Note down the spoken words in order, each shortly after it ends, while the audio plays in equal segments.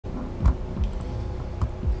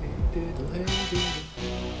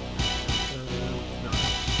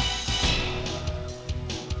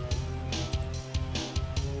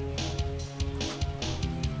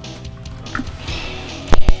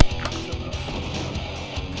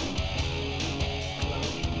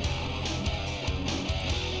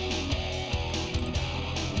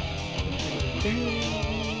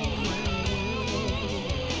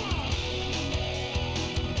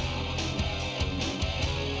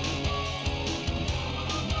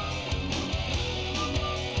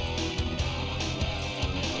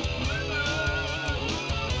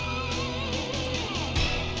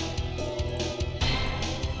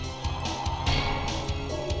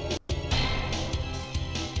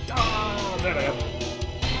There I am.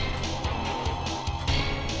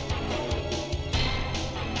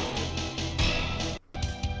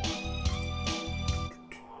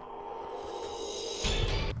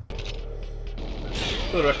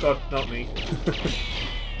 For the record, not me.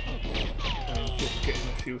 I'm just getting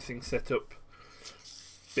a few things set up.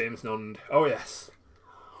 James Nund. Oh yes.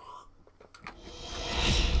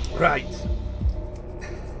 Right.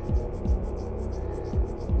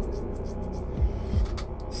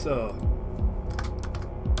 So.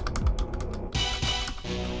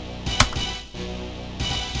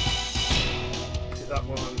 Is it that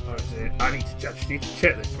one or is it? I just need to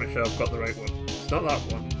check this to make sure I've got the right one. It's not that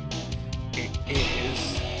one. It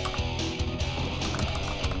is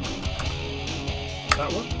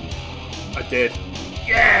that one? I did.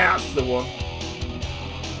 Yeah, that's the one.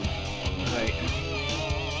 Right.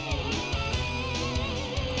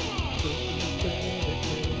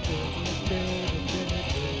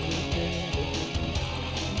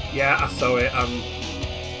 Yeah, I saw it.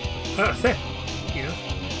 That's it. You know.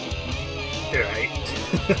 You're right.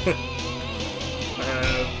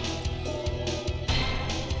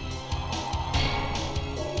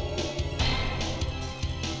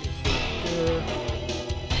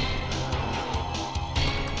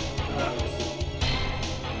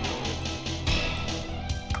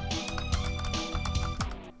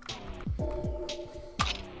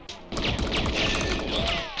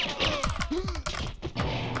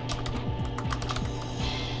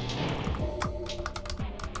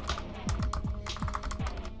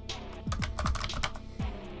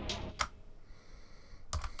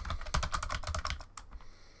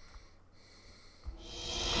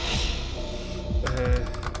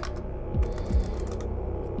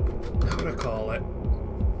 How would I call it?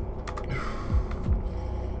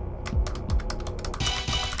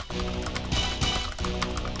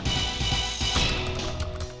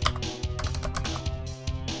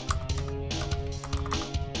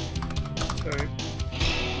 Sorry.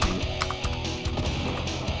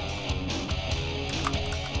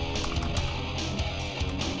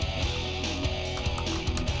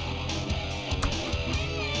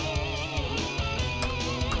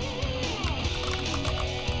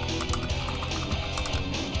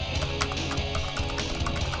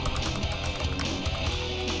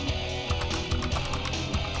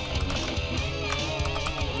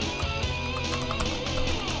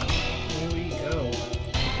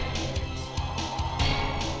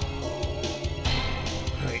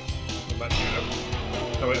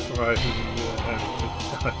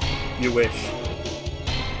 You wish.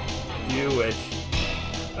 You wish.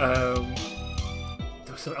 There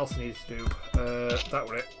was something else I needed to do. That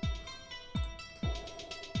were it.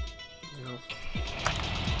 No.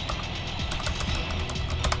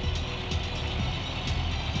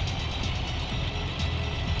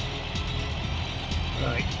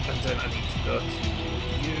 Right, and then I need to go to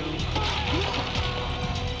you.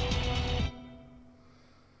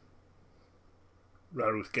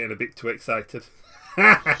 Raru's getting a bit too excited.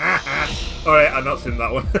 Alright, I've not seen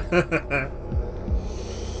that one.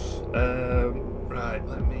 Right,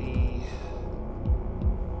 let me...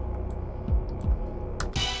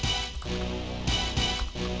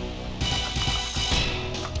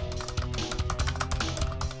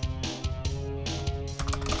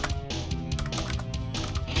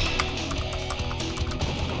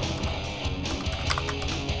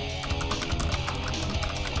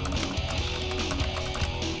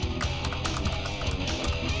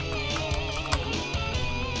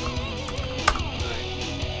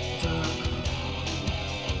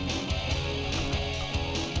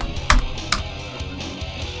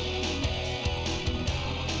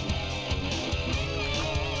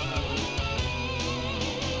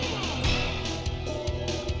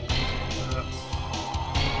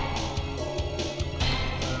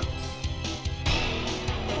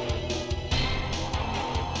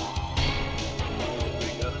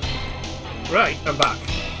 Right, I'm back.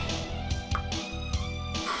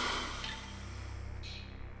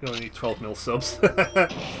 You only need 12 mil subs.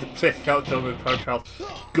 Pick out tell me pound child.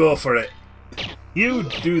 Go for it. You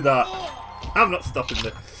do that. I'm not stopping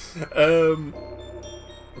this.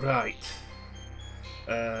 Right.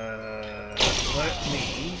 Let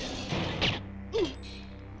me.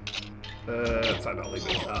 In fact, I'll leave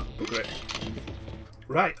it at that. But great.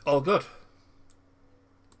 Right, all good.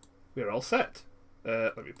 We're all set.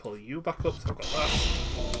 Let me pull you back up so I've got that.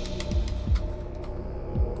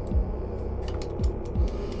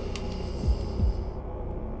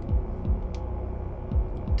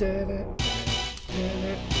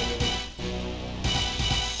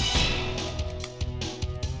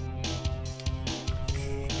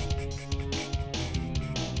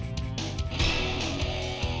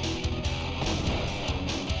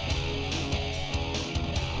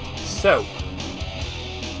 So,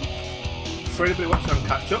 for anybody watching on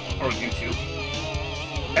Catch Up or YouTube,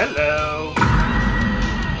 hello!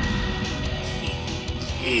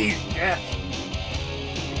 Jeez, Jeff!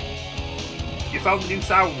 You found the new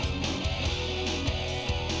sound!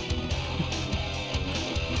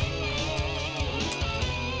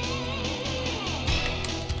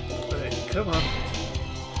 Right, come on.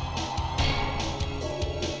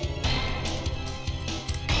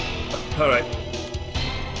 Alright.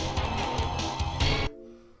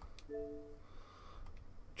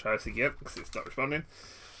 Try this again because it's not responding.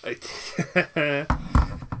 Do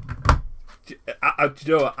you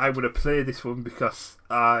know what? I'm going to play this one because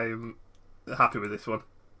I'm happy with this one.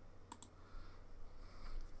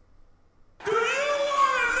 Do you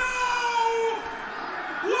want to know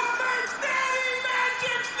what makes Daddy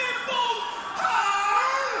Magic's nipples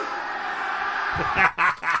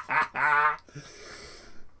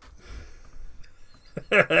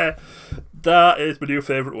hard? That is my new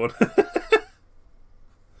favourite one.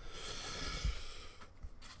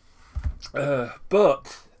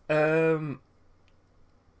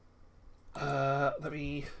 Let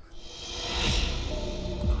me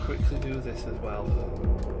quickly do this as well.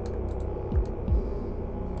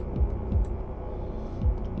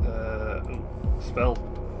 Spell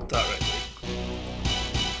directly.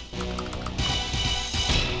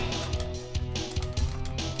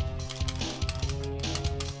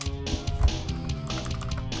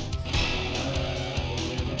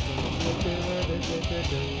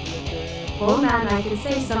 Oh man, I could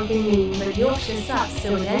say something mean, but Yorkshire sucks,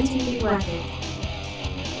 so it ain't even worth it.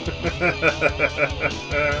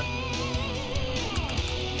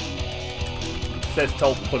 Says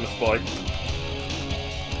Tall Plymouth Boy.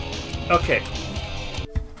 Okay.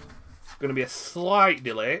 Going to be a slight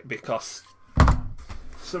delay because for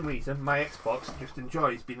some reason my Xbox just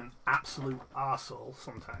enjoys being an absolute arsehole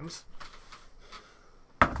sometimes.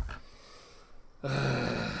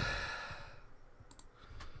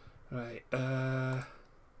 Right,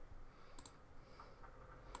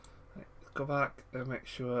 go back and make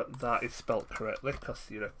sure that is spelt correctly because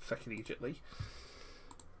you're a fucking idiotly.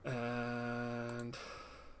 And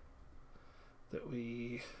that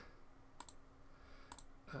we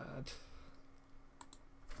add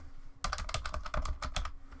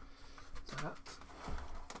that,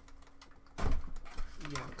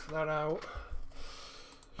 yank that out.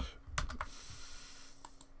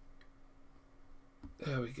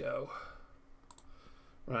 There we go.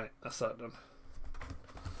 Right, that's that done.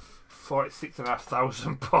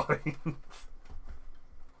 46,500 points.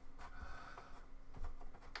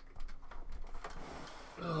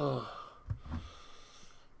 Oh.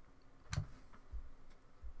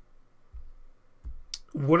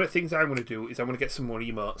 One of the things I'm going to do is I'm going to get some more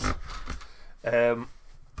emotes. And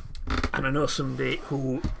I know somebody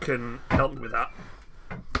who can help me with that.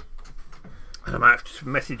 And I might have to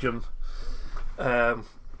message them at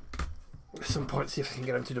some point, see if I can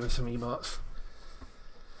get him to do some emotes.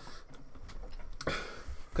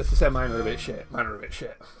 Because they say mine are a bit shit. Mine are a bit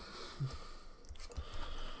shit.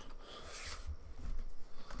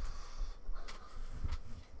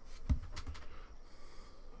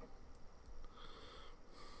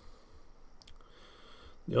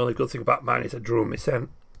 The only good thing about mine is I drew them myself,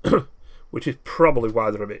 which is probably why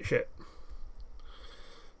they're a bit shit.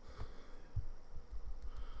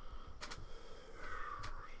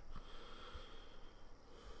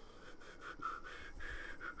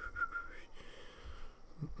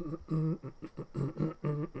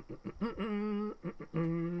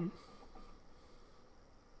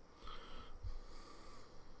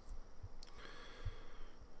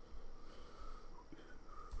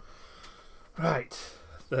 Right,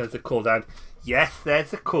 there's a cooldown. Yes,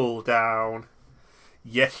 there's a cooldown.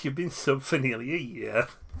 Yes, you've been sub for nearly a year.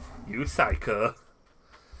 You psycho.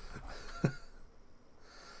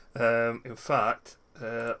 In fact,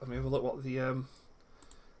 let me have a look what the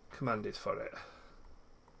command is for it.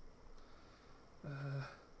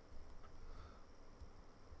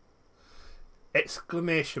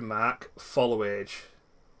 Exclamation mark follow age.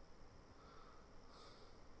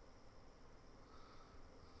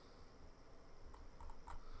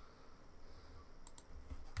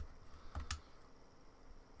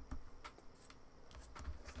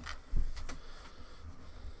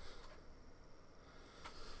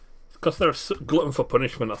 because they're a glutton for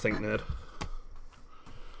punishment, I think, Nerd.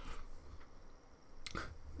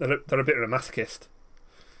 They're a bit of a masochist.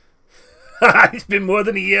 It's been more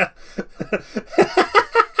than a year.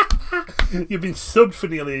 You've been subbed for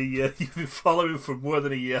nearly a year. You've been following for more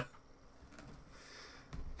than a year.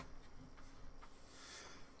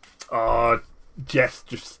 Oh, Jess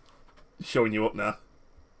just showing you up now.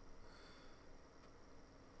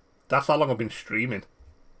 That's how long I've been streaming.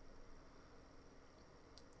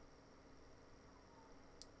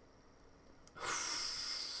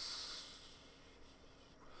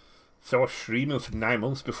 So I was streaming for 9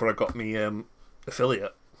 months before I got me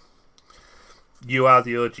affiliate. You are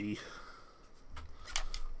the OG.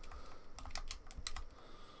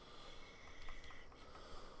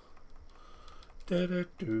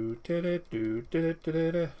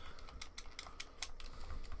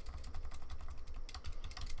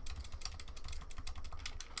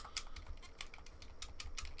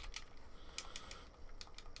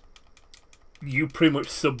 You pretty much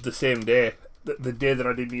subbed the same day, the day that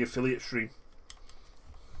I did the affiliate stream.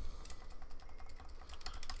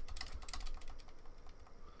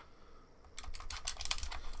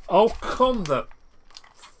 Oh, come the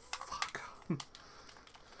fuck on.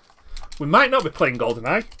 We might not be playing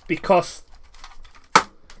Goldeneye because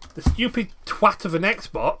the stupid twat of an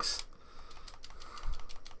Xbox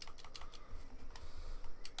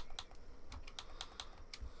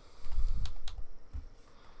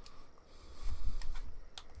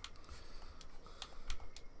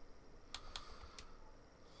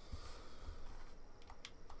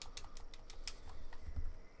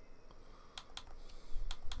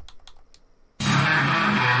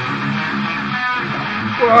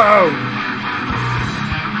Whoa!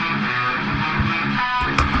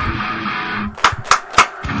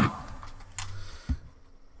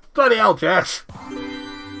 Bloody hell, Jess!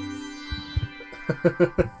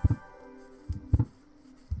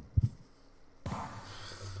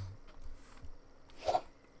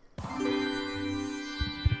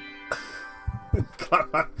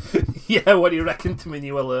 Yeah, what do you reckon to me,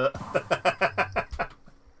 new alert?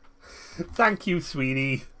 Thank you,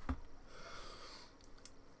 sweetie.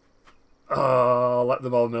 Oh, I'll let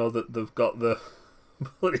them all know that they've got the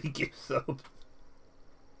bloody gift sub.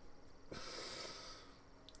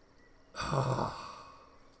 Oh,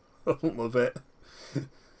 I love it.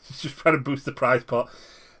 Just trying to boost the prize pot.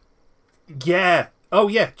 Yeah. Oh,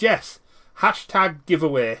 yeah, Jess. Hashtag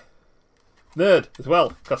giveaway. Nerd as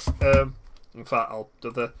well. Because, in fact, I'll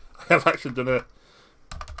do the... I have actually done a...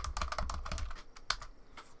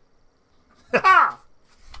 Ha!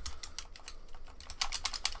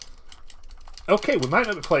 Okay, we might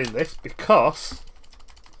not be playing this because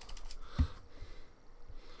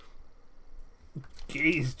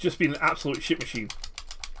he's just been an absolute shit machine.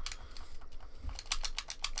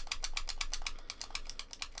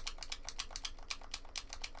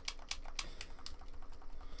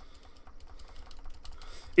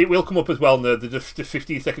 It will come up as well, Nerd. There's just a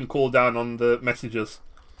 15-second cooldown on the messages.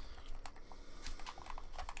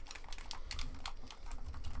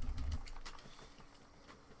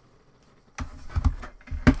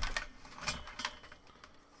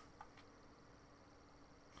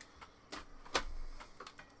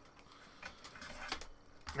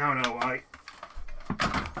 I don't know why.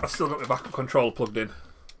 I've still got my backup controller plugged in.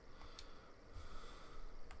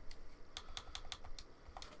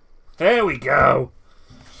 There we go.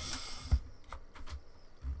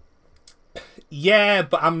 Yeah,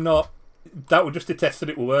 but I'm not. That would just to test that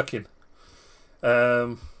it were working.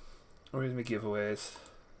 Where is my giveaways?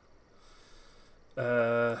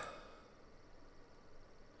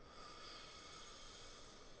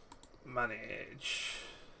 Manage.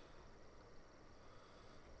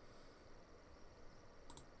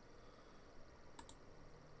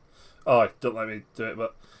 Oh, don't let me do it,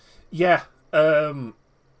 but yeah.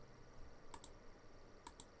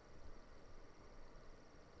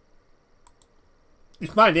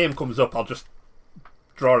 If my name comes up, I'll just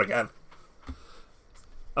draw again.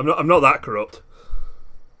 I'm not that corrupt.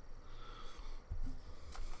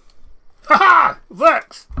 Haha!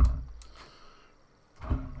 Vex!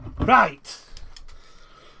 Right.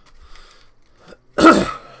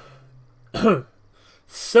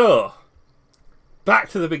 So, back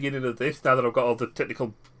to the beginning of this, now that I've got all the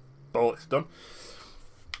technical bollocks done.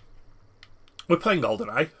 We're playing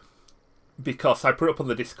Goldeneye because I put it up on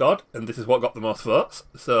the Discord and this is what got the most votes.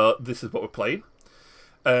 So this is what we're playing.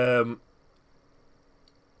 Corrupt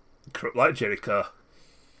like Jericho.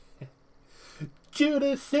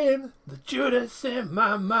 Judas in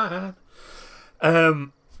my mind.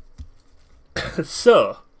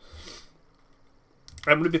 So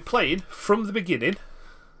I'm going to be playing from the beginning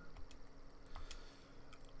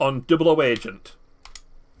on 00 Agent.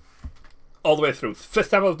 All the way through.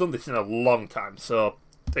 First time I've done this in a long time, so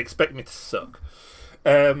expect me to suck.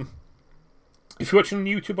 If you're watching on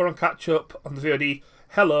YouTube or on Catch Up on the VOD,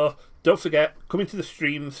 hello. Don't forget, come into the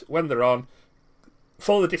streams when they're on.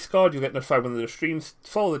 Follow the Discord, you'll get notified when there are streams.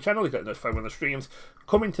 Follow the channel, you'll get notified when there are streams.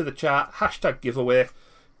 Come into the chat, hashtag giveaway.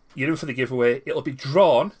 You're in for the giveaway. It'll be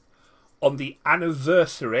drawn on the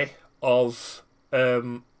anniversary of...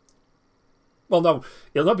 well, no,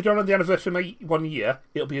 it'll not be drawn on the anniversary of my 1 year.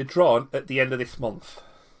 It'll be drawn at the end of this month.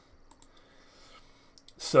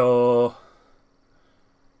 So...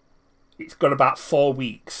 it's got about 4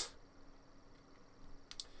 weeks.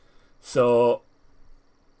 So...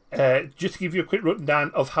 just to give you a quick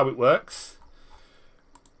rundown of how it works.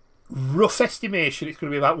 Rough estimation, it's going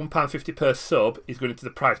to be about £1.50 per sub is going into the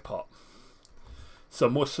prize pot. So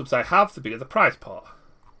more subs I have, the bigger the prize pot.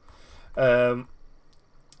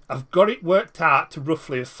 I've got it worked out to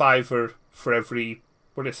roughly a £5 for every,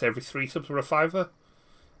 what did I say, every 3 subs or a £5.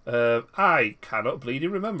 I cannot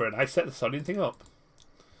bleeding remember, and I set the sodding thing up.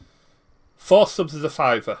 4 subs is a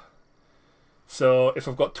 £5. So if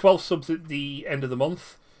I've got 12 subs at the end of the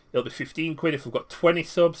month, it'll be 15 quid. If I've got 20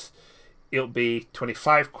 subs, it'll be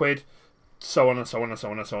 25 quid. So on and so on and so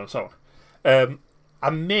on and so on and so on. I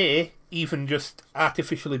may even just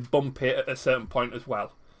artificially bump it at a certain point as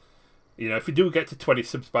well. You know, if we do get to 20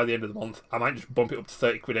 subs by the end of the month, I might just bump it up to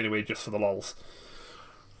 30 quid anyway, just for the lols.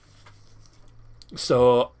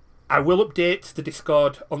 So I will update the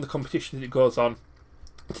Discord on the competition as it goes on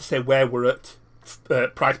to say where we're at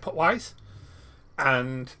prize pot wise.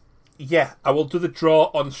 And yeah, I will do the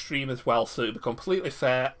draw on stream as well, so it'll be completely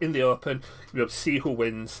fair, in the open. You'll be able to see who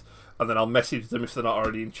wins, and then I'll message them if they're not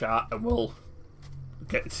already in chat, and we'll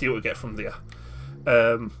see what we get from there.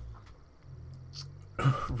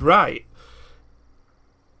 Right.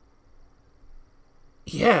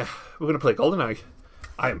 Yeah, we're going to play Goldeneye.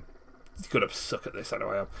 I'm going to suck at this, I know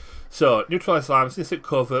I am. So, neutralise alarms, instant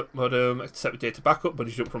cover, modem, accept data backup,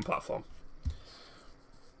 bungee jump from platform.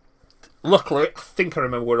 Luckily, I think I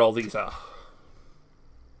remember where all these are.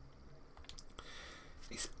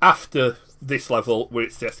 It's after this level where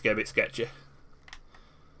it starts to get a bit sketchy.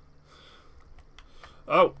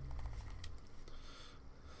 Oh.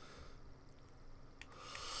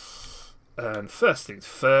 And first things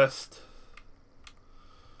first.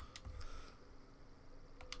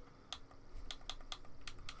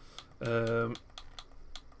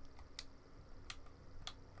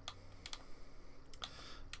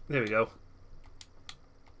 There we go.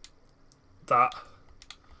 That.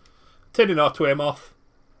 Turning auto aim off.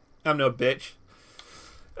 I'm no bitch.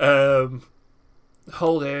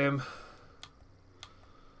 Hold aim.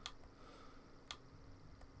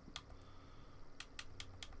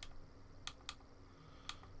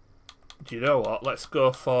 Do you know what? Let's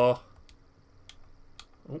go for...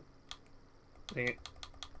 oh. Dang it.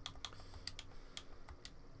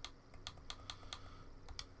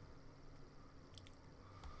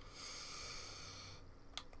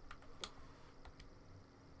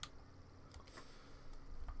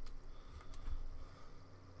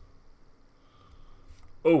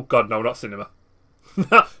 Oh god, no, not cinema.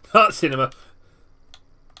 Not cinema.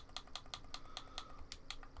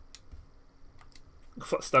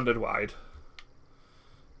 Standard wide.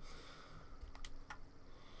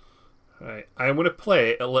 Right, I'm going to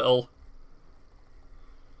play a little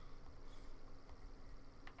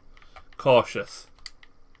cautious.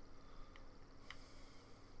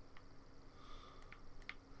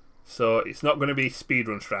 So it's not going to be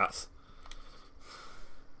speedrun strats.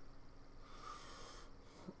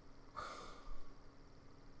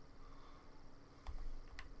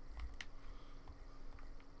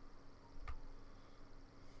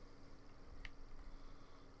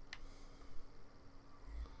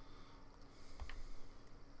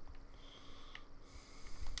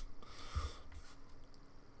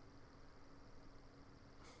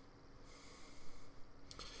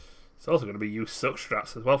 It's also going to be use suck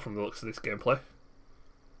strats as well from the looks of this gameplay.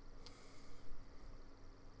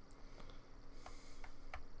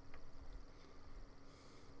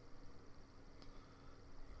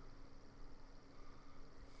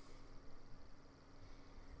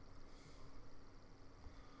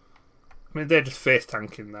 I mean, they're just face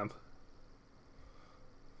tanking them.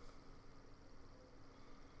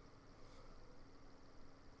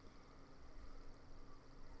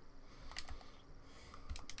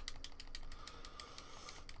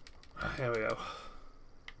 Here we go.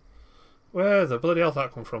 Where the bloody hell did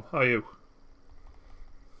that come from? How are you?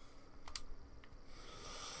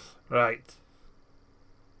 Right.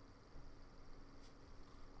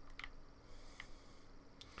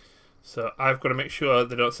 So I've got to make sure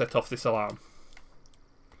they don't set off this alarm.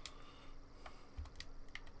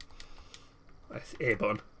 That's A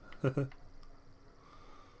button.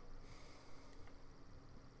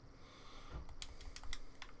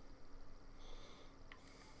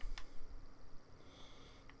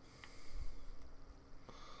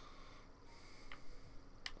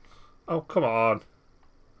 Oh, come on.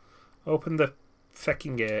 Open the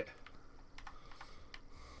fucking gate.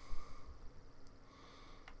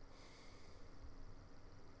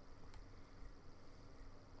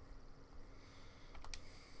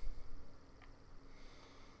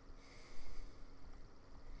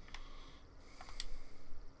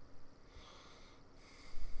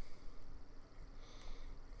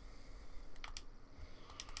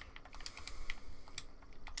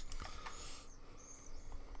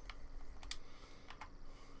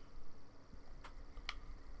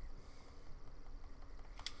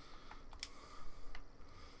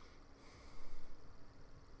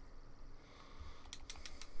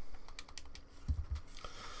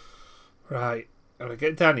 Right, I'm going to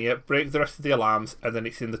get down here, break the rest of the alarms, and then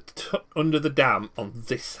it's in the under the dam on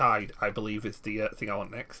this side, I believe, is the thing I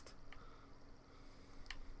want next.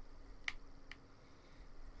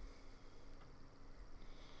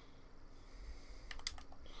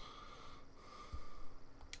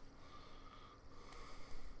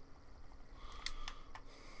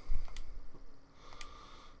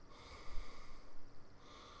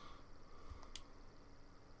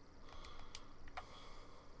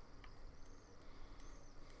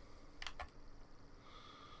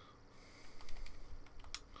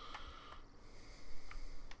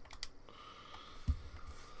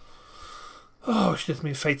 Oh, it's just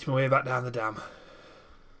me fighting my way back down the dam.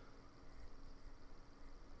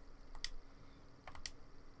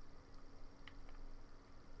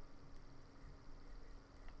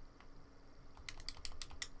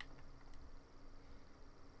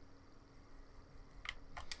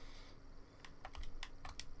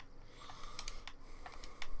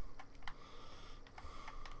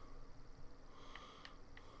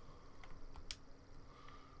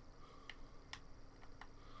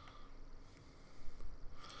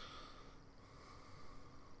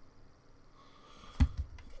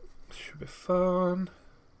 Should be fun.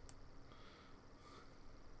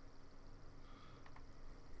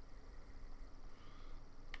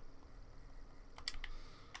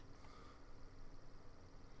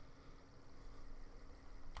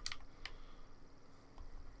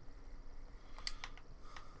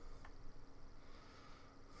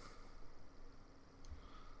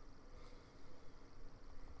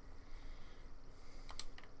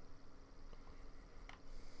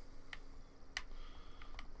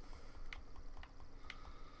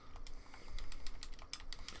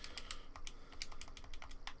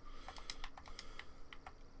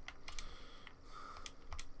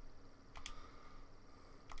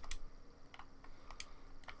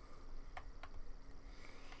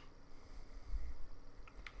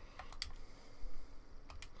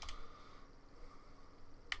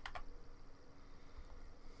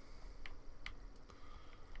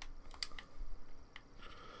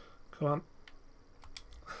 Come on.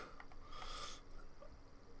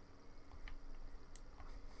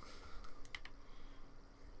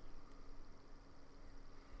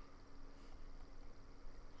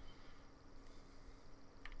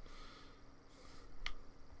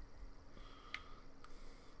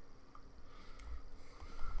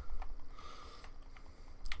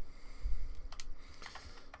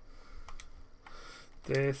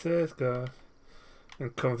 This is good.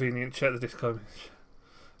 Inconvenient. Check the Discord.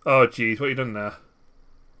 Oh, jeez, what have you done there?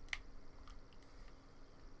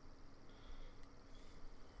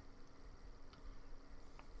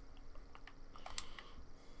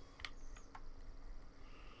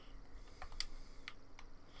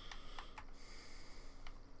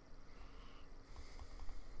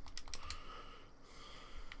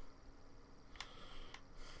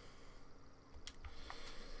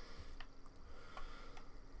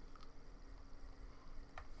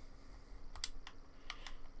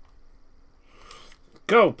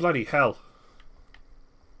 Go, bloody hell.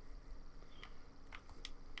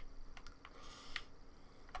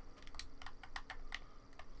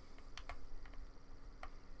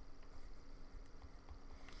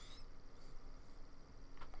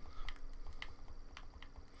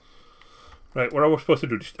 Right, what are we supposed to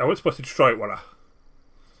do? I was supposed to destroy it, were I?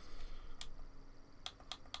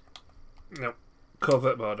 No.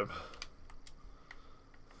 Covert modem.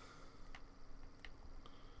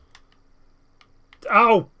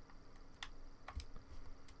 Ow!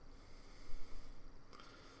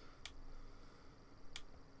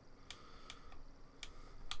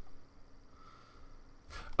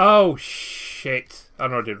 Oh, shit. I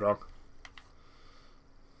know I did wrong.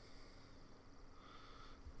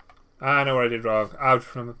 I know what I did wrong. I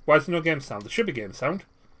just remember. Why is there no game sound? There should be game sound.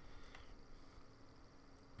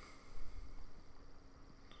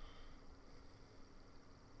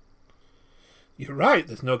 You're right,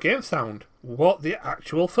 there's no game sound. What the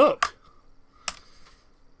actual fuck?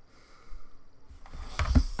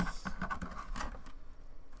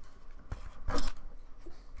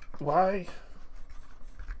 Why?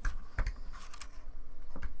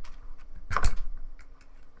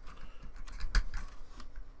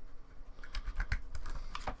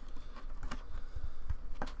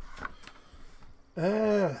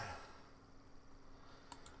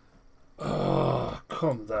 Oh,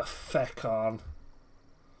 come the feck on.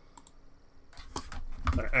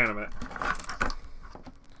 Right, hang on a minute.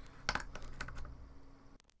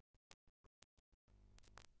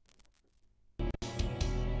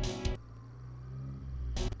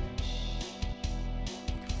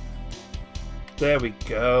 There we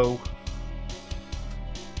go.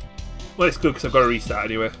 Well, it's good because I've got to restart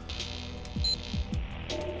anyway.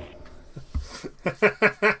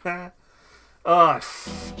 Oh, I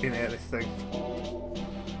fucking hate this thing.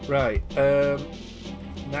 Right,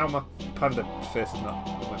 now my panda face is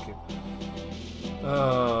not working.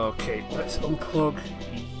 Okay, let's unplug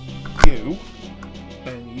you,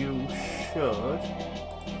 and you should.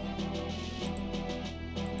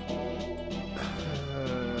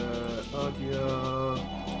 Audio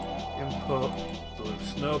input, blue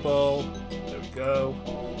snowball. There we go.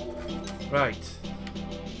 Right.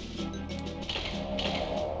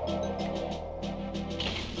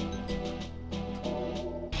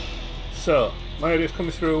 So, my audio's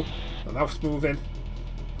coming through, my mouth's moving,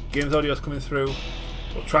 game's audio's coming through.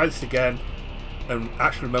 We'll try this again and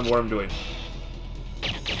actually remember what I'm doing.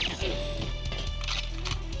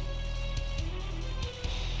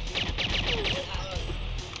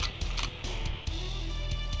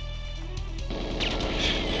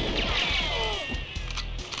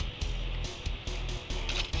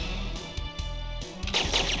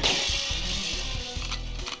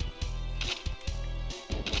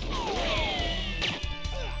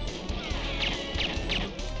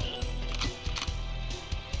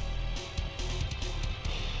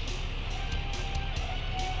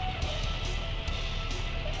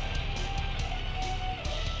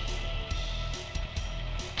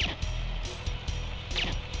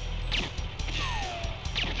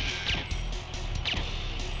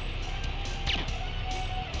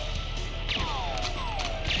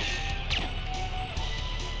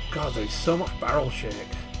 God, there's so much barrel shake.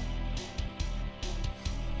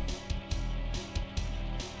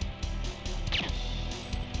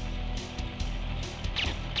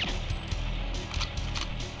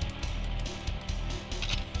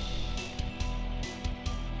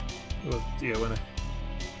 Oh, dear winner.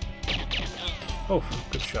 Oh,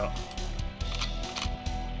 good shot.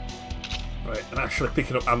 Right, and actually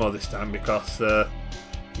picking up ammo this time because,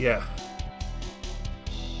 yeah.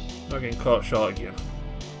 Not getting caught short again.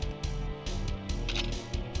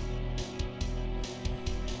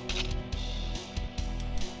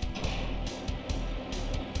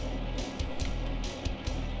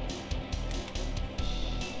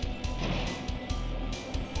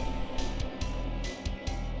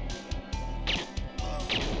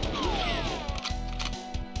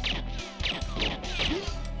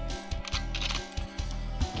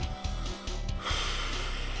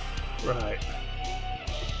 Right.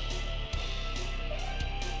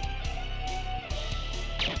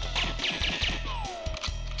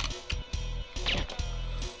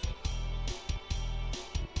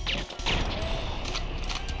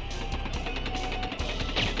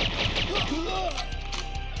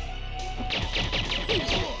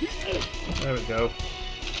 There we go.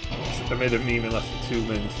 I made a meme in less than 2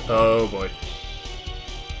 minutes. Oh boy.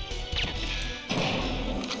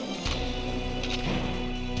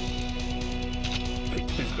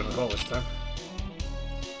 He's gonna roll this time.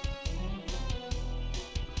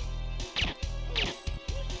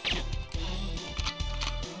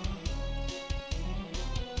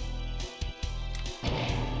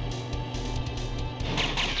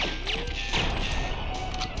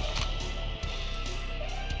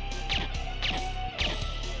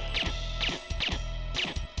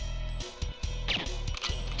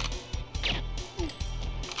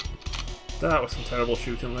 That was some terrible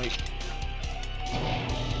shooting, like.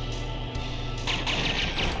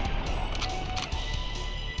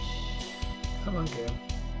 Come on, game.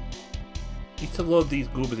 Need to load these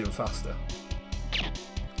goobers in faster.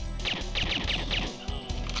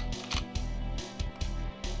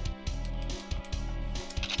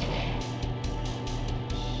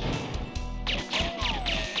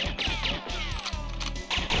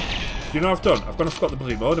 Do you know what I've done? I've gone and forgot the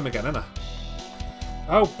bloody modem again, haven't I?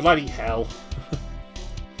 Oh, bloody hell.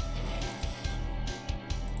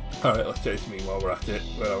 Alright, let's do this meme while we're at it.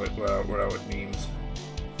 We're out at memes.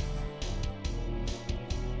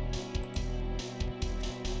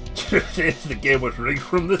 The game was rigged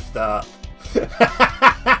from the start.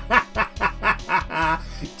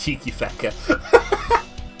 Cheeky fecker.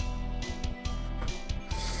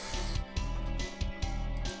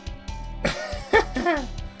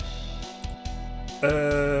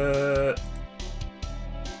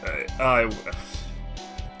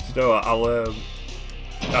 You know what, I'll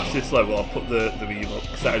after this level I'll put the meme up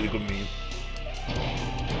because that is a good meme.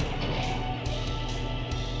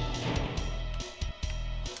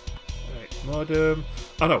 Right, modem.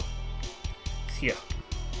 Oh no, it's here.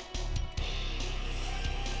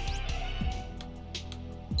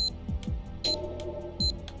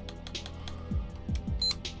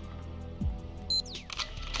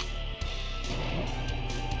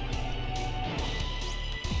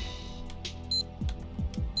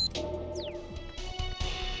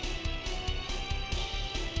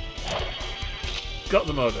 Got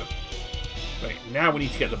the modem. Right, now we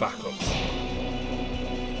need to get the backups.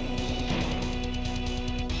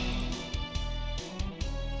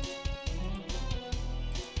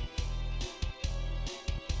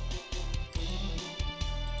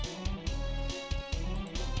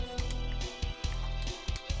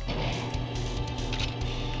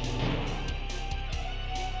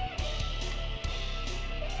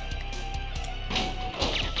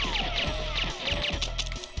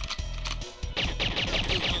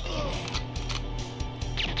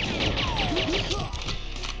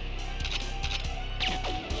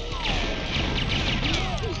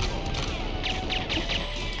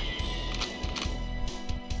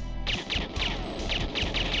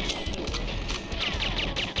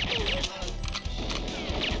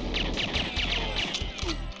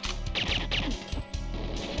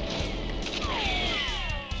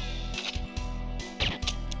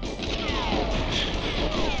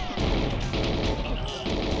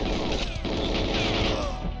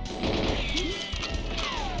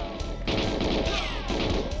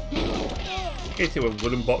 Hit it with a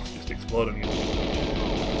wooden box just explode on you.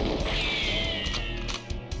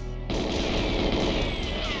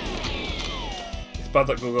 It's bad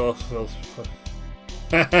that Google feels.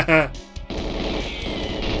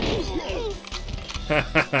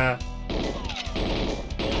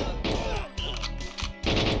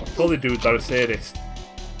 Totally dudes are a sadist.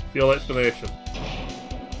 The whole explanation.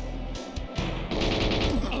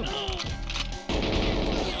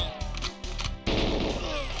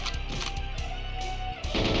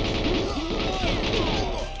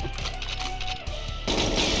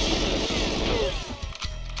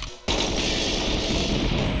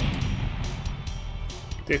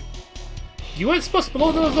 You weren't supposed to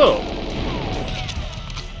blow those up.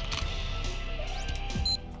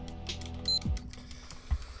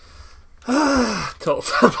 Total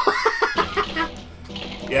sub.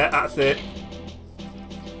 Yeah, that's it.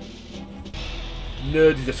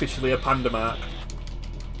 Nerd is officially a panda mark.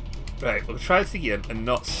 Right, we'll try this again and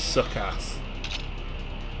not suck ass.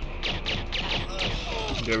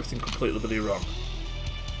 And do everything completely bloody wrong.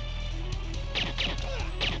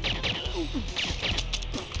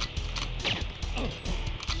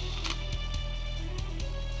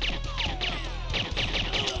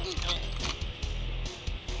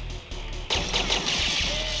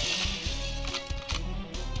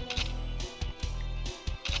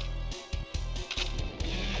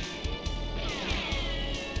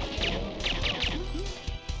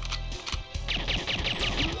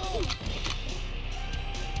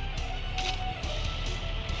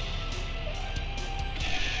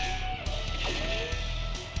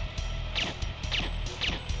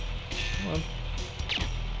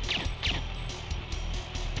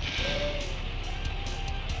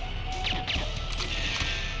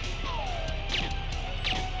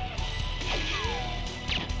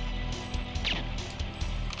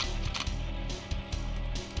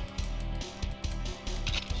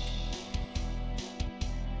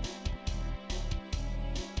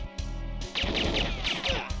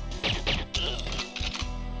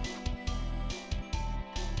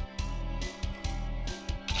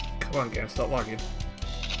 Come on, game, stop lagging.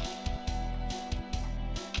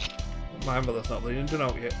 Mine, but that's not bleeding done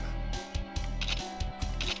out yet.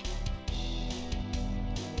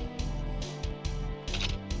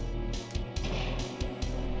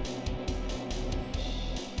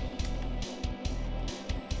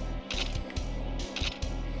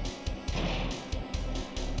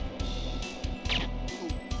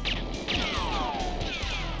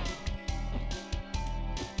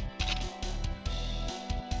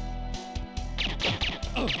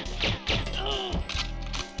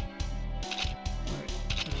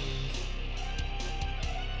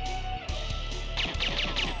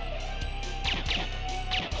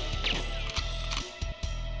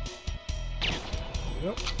 we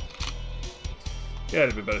go. Yeah,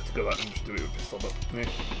 it'd be better to go that and just do it with a pistol, but yeah.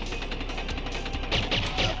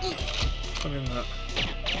 I'm in that.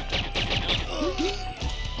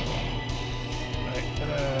 Right,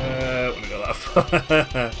 I wouldn't go that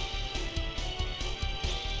far.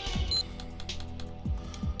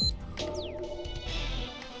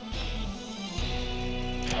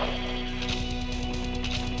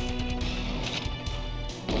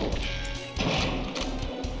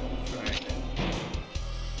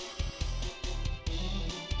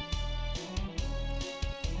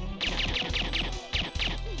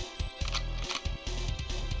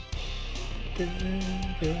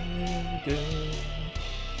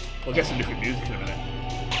 We'll get some different music in a minute.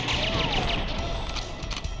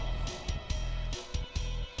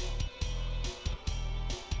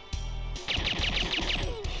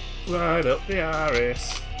 Right up the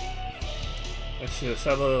iris. Let's see the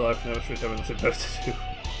cellular life never should have anything better to do.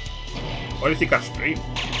 Why do you think I stream?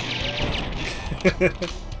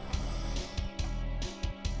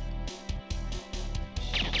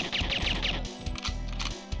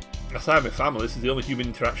 Aside my family, this is the only human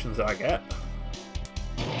interactions I get.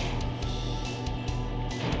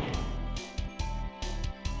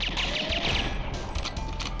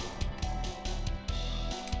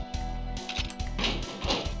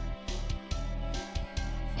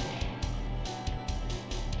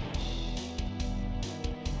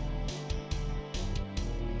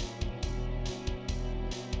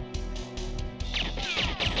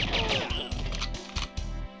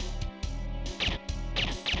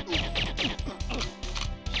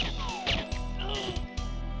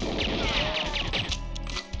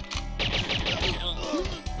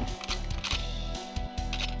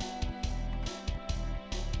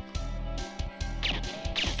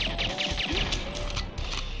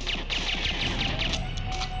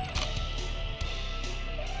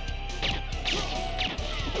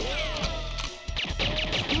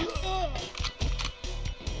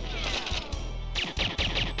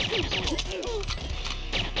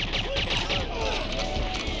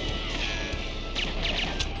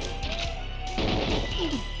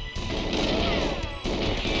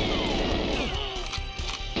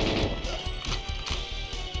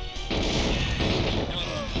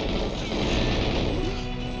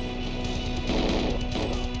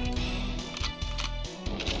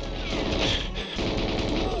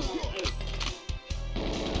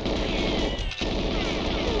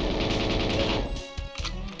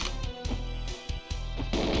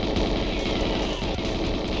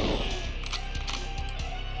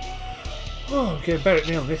 Oh, I'm getting better at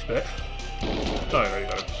nailing this bit. Oh, I already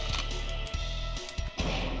got it.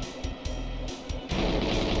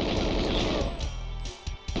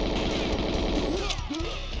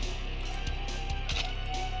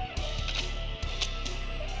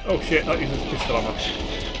 Oh shit, that uses pistol ammo.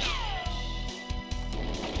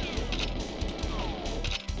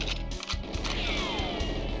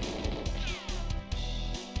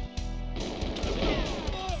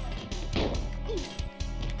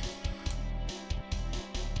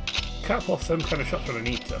 Can't pull off some kind of shots when I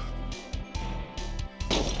need to.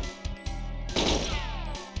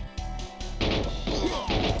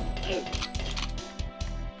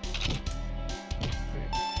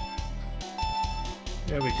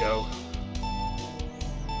 There we go.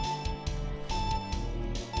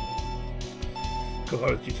 Go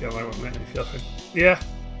out of GTA Online with me if you're laughing. Yeah.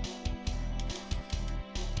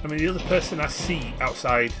 I mean, the other person I see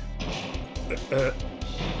outside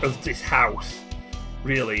of this house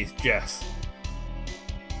really is Jess.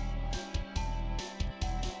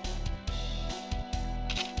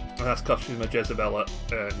 And that's because she's my Jezebella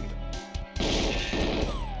and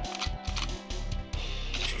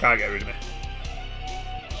she can't get rid of me.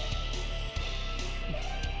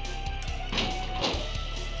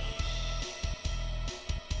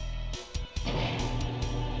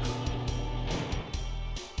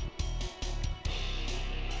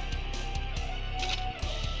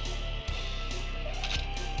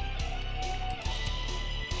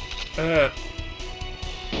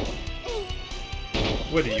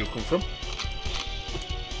 Where did you come from?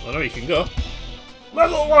 I know you can go.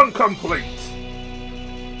 Level 1 complete!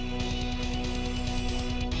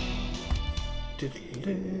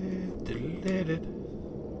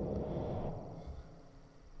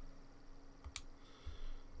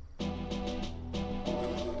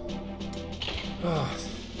 Oh,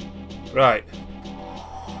 right.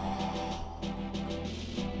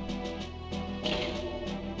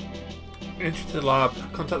 Enter to the lab,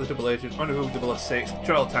 contact the double agent, remove 006,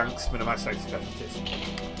 control tanks, minimise scientist casualties.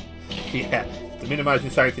 Yeah, the minimising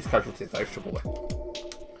scientist casualties I have trouble with.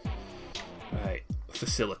 Right,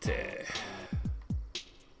 facility.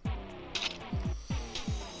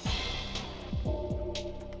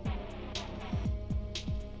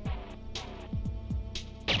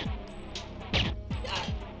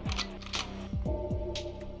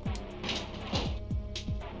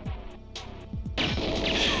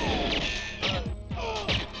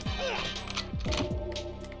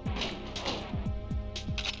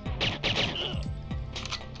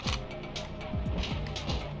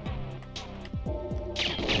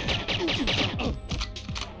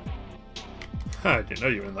 I didn't know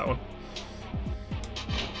you were in that one.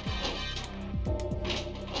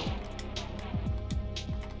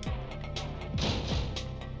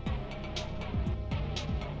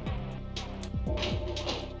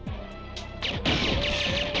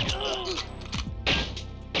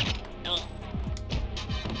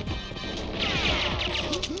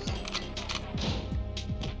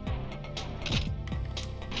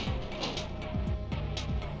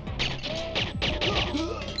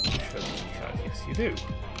 Yes, you do.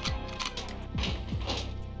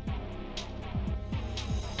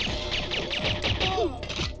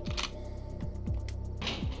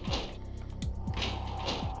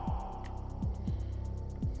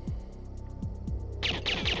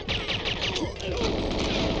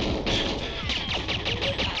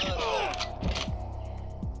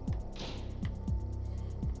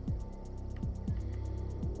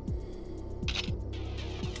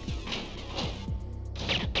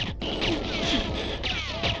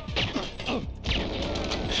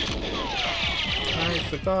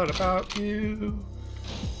 I forgot about you.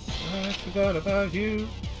 I forgot about you.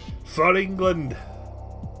 For England.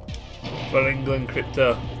 For England,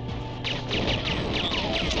 Crypto.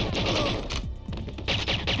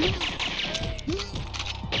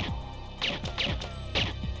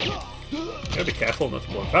 Gotta be careful not to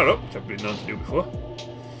blow that up, which I've been known to do before.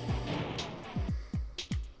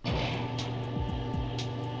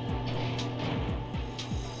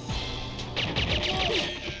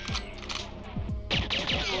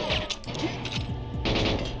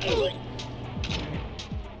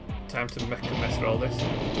 Time to make a mess of all this.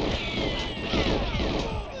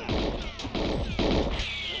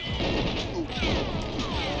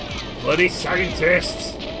 Bloody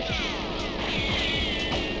scientists!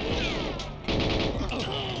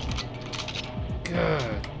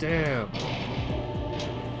 God damn.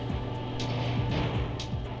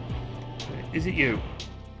 Is it you?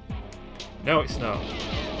 No, it's not.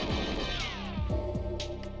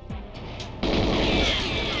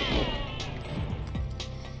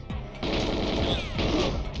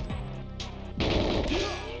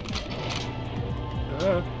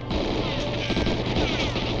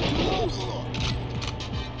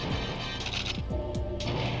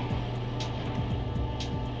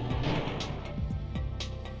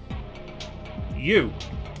 You.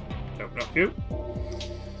 No, not you.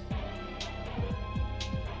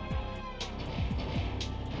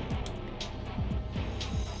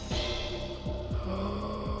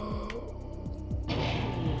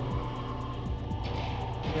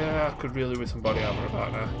 Yeah, I could really with some body armor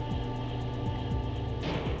about now.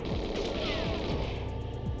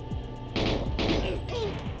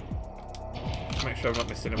 Just make sure I've not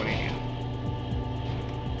missed anybody in here.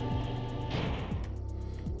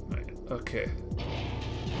 Right, okay.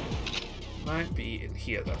 Might be in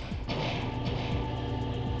here then.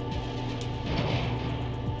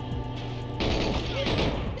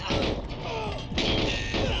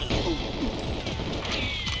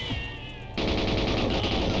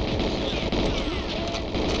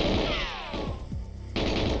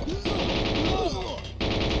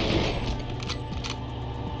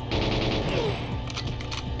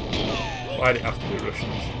 Why'd it have to be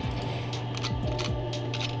Russians?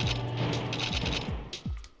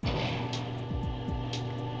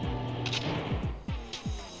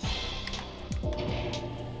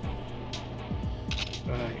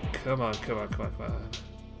 Right, come on, come on, come on, come on.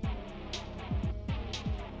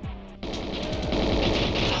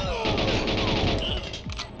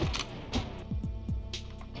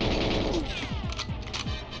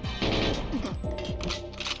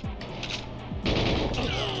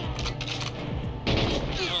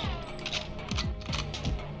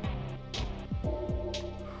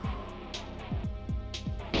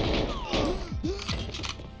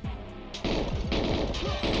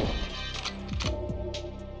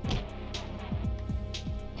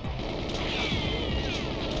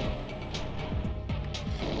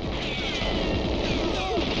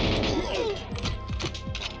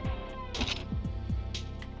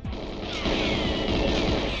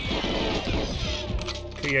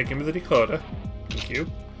 Yeah, give me the decoder. Thank you.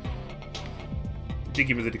 You did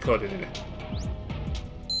give me the decoder, didn't it?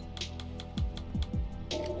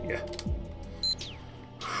 Yeah.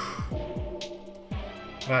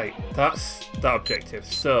 Right, that's that objective.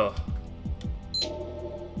 So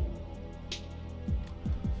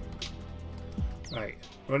right,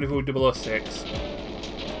 rendezvous 006.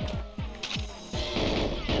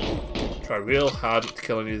 Try real hard not to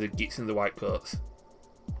kill any of the geeks in the white coats.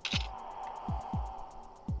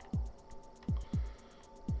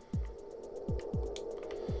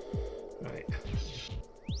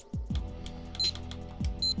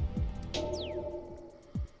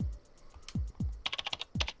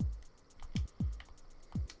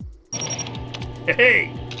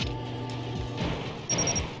 Hey!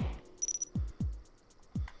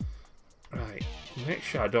 Right, make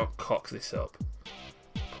sure I don't cock this up.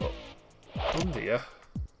 Put under here.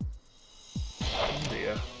 Under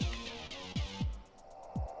here.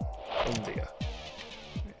 Under here.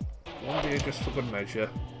 Under here just for good measure.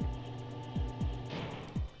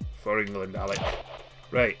 For England, Alec.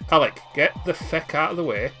 Right, Alec, get the feck out of the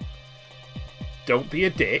way. Don't be a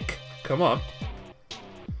dick. Come on.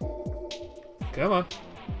 Come on.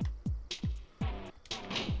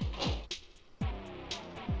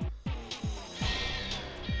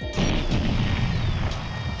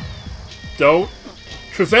 Don't.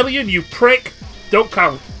 Trevelyan, you prick! Don't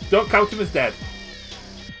count. Don't count him as dead.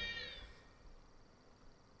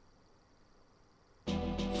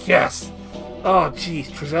 Yes! Oh,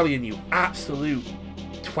 jeez, Trevelyan, you absolute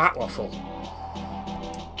twat waffle.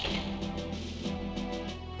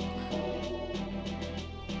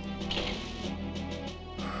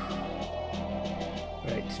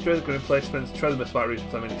 Right, destroy the gun emplacements, try the most smart routes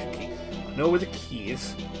with ammunition key. I know where the key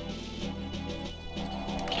is.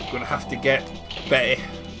 I'm gonna have to get Betty.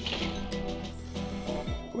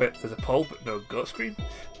 Wait, there's a pole, but no goat scream?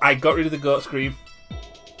 I got rid of the goat scream.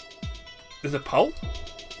 There's a pole?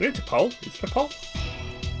 There ain't a pole. Is there a pole?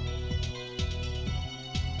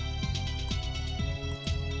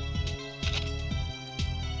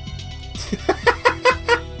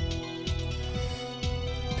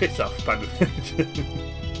 Piss off, band.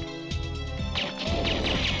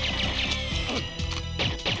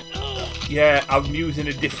 Yeah, I'm using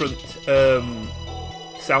a different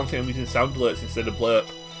sound thing. I'm using sound alerts instead of blurp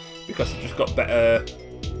because I've just got better.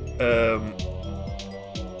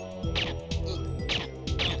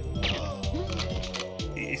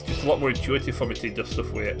 It's just a lot more intuitive for me to do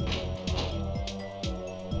stuff with it.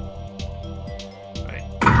 Right.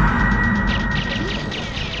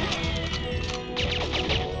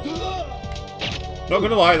 Not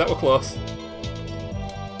gonna lie, that were close.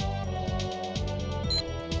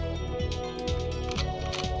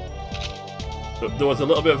 There was a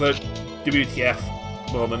little bit of a WTF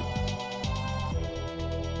moment.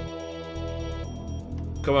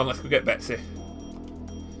 Come on, let's go get Betsy.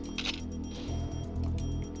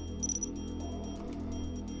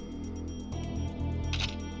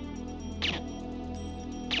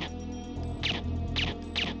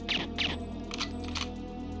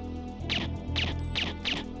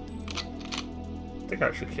 I think I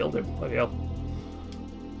actually killed him. Bloody hell.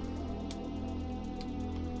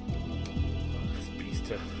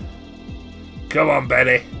 Come on,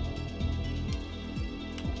 Betty.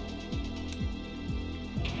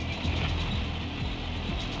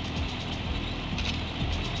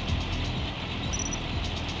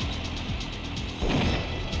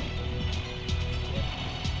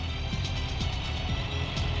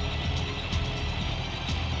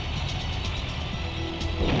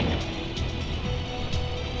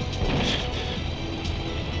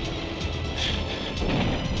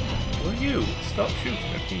 Will you stop shooting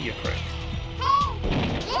at me, you prick?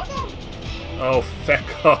 Oh,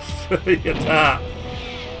 feck off, you tart.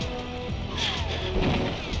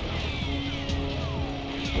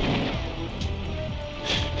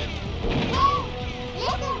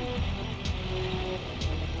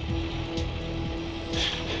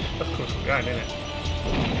 That's coming from behind, isn't it?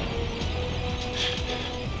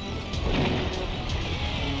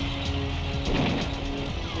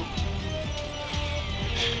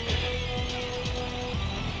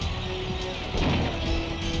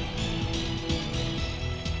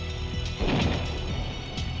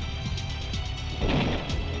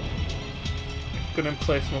 Gun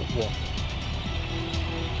emplacement 1.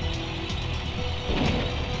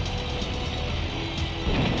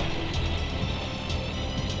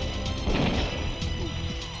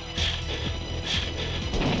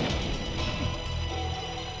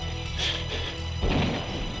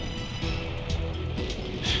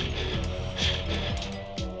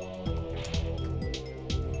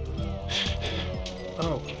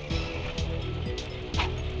 Oh.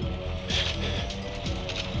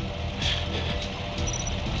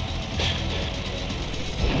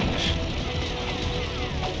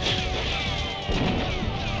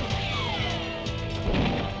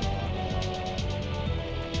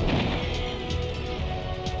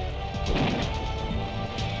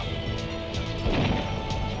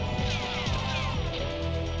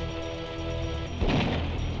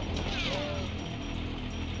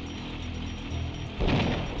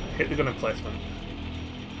 Hit the gun emplacement.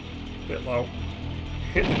 Bit low.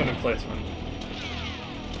 Hit the gun emplacement.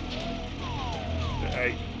 Bit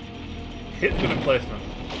 8. Hit the gun emplacement.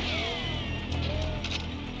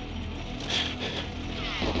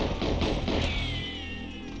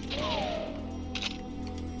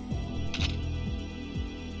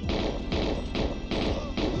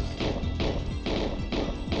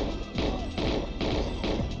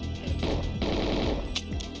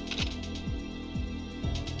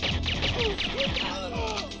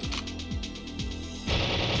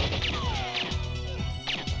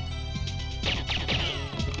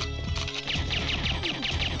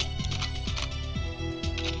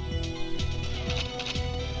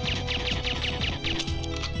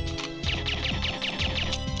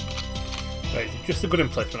 Right, just a good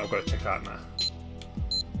emplacement I've got to check out now.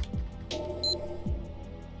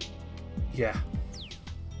 Yeah.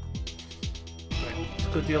 Right, let's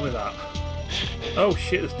go deal with that. Oh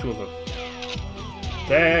shit, there's two of them.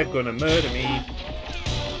 They're gonna murder me.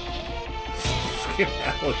 Fucking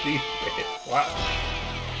hell, these bits. What?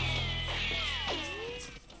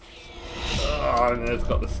 Oh, and it's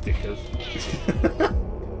got the stickers.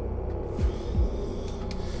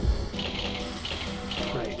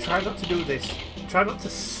 Right, try not to do this. Try not to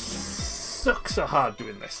suck so hard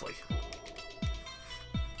doing this, like.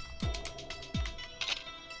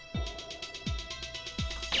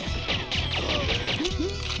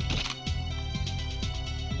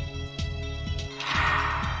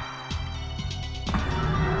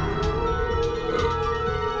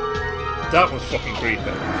 That was fucking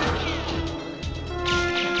creepy.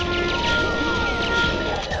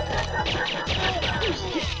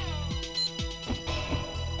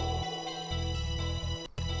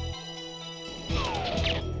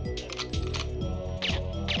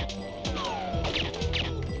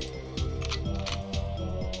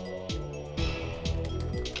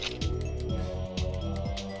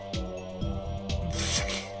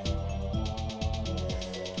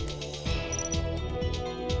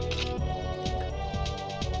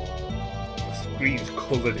 Screen's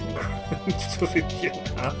covered in stuff in shit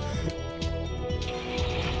now.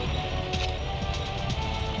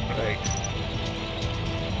 Right.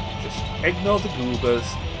 Just ignore the goobers,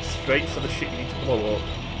 straight for the shit you need to blow up.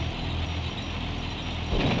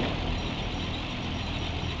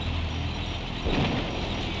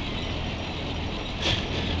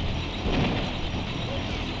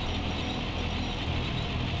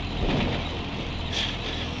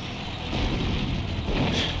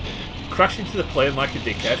 Crash into the plane like a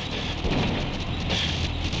dickhead.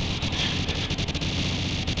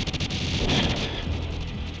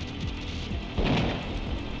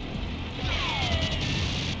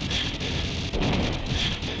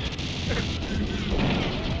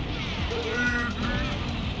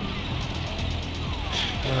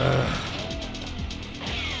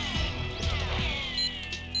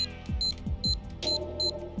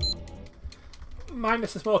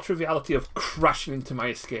 Minus the small triviality of crashing into my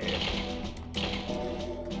escape.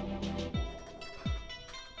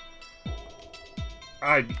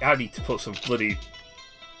 I need to put some bloody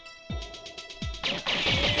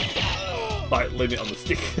like limit on the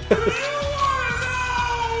stick.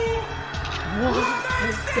 What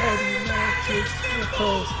is Daddy Magic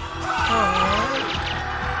Snipples?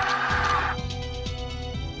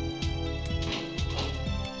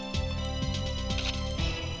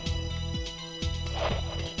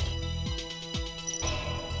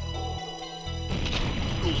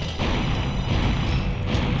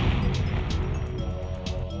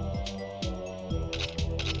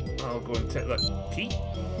 I'll go and take that key.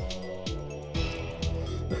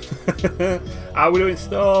 How are we doing,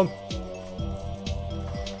 Storm?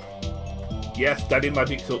 Yes, Daddy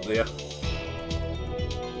Magic's up there.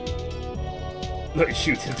 Not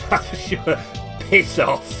shooting that for sure. Piss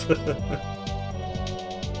off.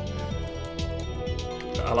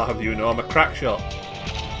 I'll have you know I'm a crack shot.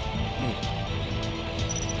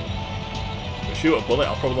 If I shoot a bullet,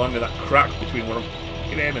 I'll probably land in that crack between one of them.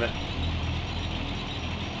 Give me a minute.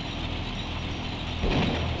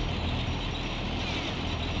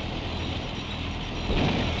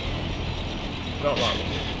 Got that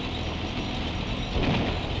one.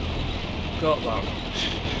 Got that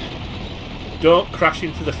one. Don't crash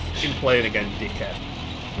into the f***ing plane again, dickhead.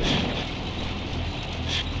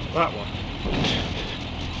 That one.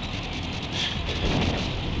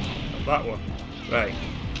 That one. Right.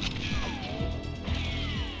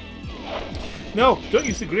 No, don't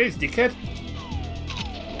use the grenades, dickhead.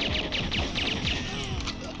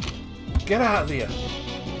 Get out of there.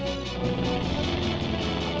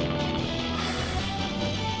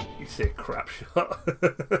 You say crap shot.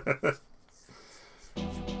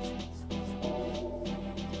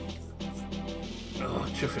 Oh,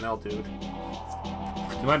 chuffing hell, dude.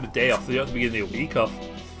 Demand a day off, so you have to begin the week off.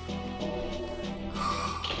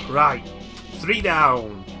 Right. 3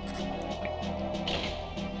 down.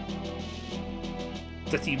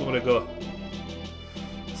 The team want to go.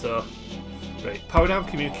 So, right. Power down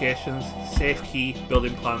communications, safe key,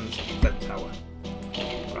 building plans, vent tower.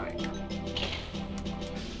 Right.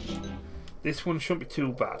 This one shouldn't be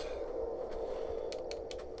too bad.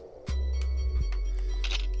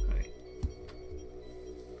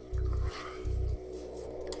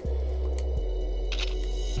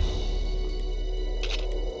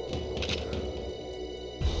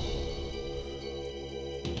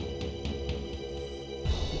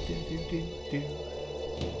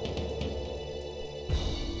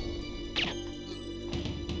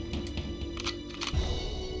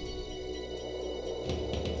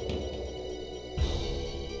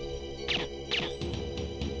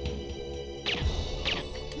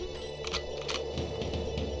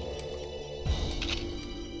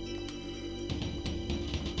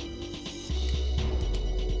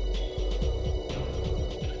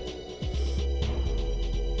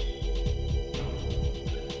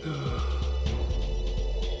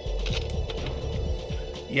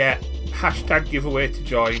 Yeah, hashtag giveaway to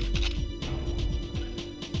join.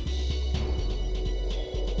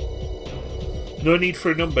 No need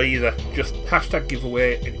for a number either, just hashtag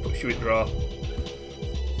giveaway and it puts you in draw.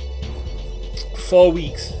 4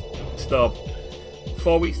 weeks, stop.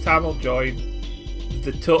 4 weeks time I'll join.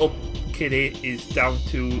 The total kitty is down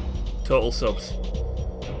to total subs.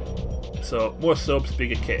 So more subs,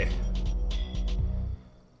 bigger kitty.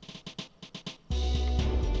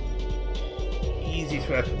 Easiest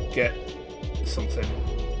way I can get something.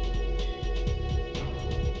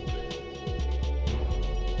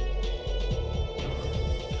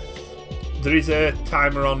 There is a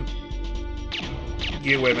timer on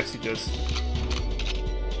giveaway messages.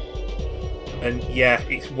 And yeah,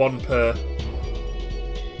 it's 1 per.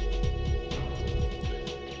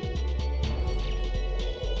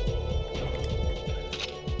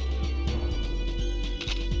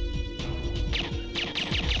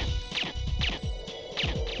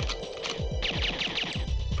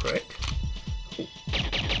 Prick.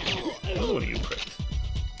 Oh. Another one of you pricks.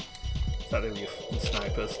 Is that they were your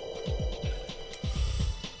snipers?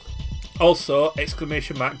 Also,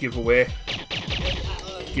 exclamation mark giveaway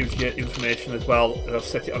gives you information as well, and I've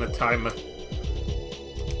set it on a timer.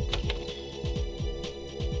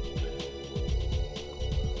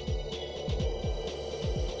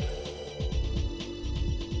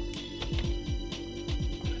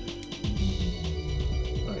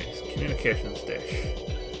 Right, it's communications dish.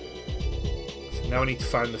 So now I need to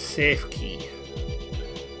find the safe key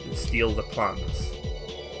and steal the plans.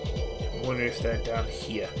 I wonder if they're down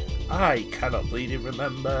here. I cannot bleed it,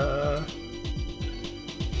 remember.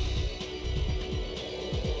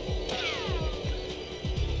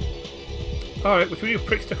 Alright, which one of you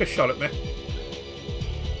pricks took a shot at me?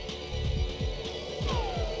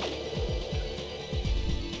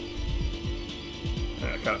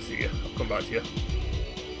 I can't see you. I'll come back to you.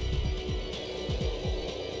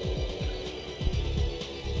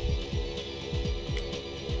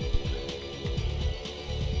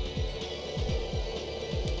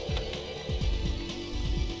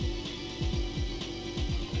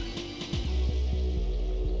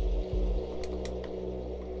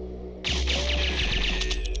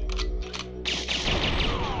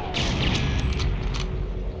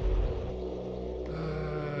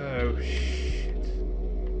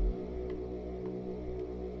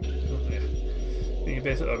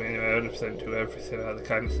 Basically, I mean, I 100% do everything out of the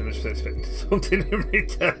kindness and just expecting something in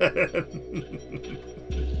return.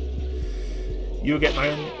 You get my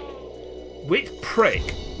own. Which prick?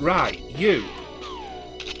 Right, you.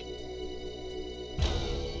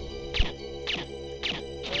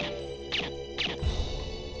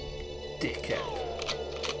 Dickhead.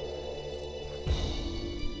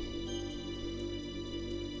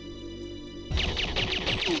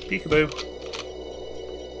 Peekaboo.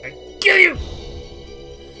 I kill you!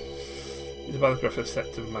 The Minecraft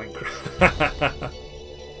set to Minecraft.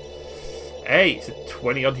 Hey, it's a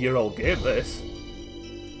 20-odd-year-old game, this.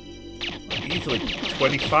 Easily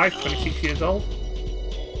 25, 26 years old.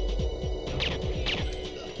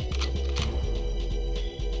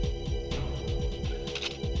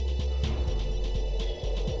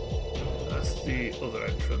 That's the other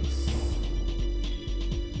entrance.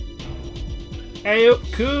 Hey up,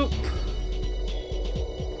 Coop!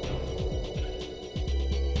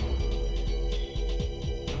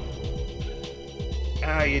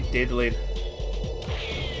 Ah, you diddling.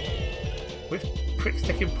 Which prick's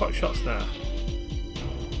taking pot shots now?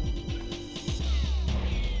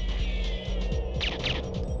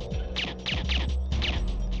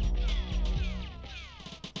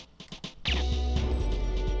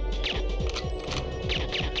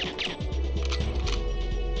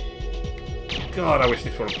 God, I wish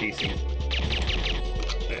this were on PC.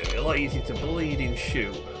 It'd be a lot easier to bleeding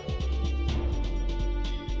shoot.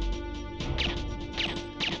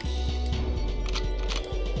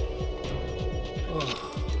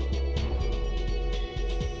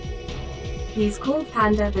 He's called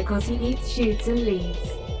Panda because he eats, shoots and leaves.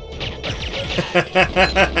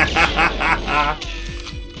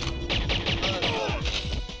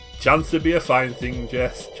 Chance to be a fine thing,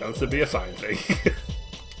 Jess. Chance to be a fine thing.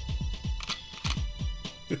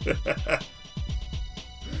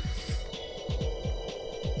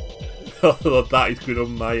 Although that is good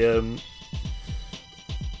on my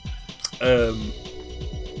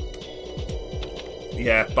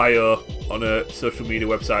yeah, bio on a social media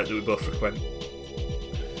website that we both frequent.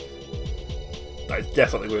 That is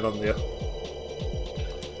definitely going on there.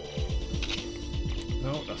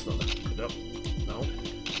 No, that's not the good up. No.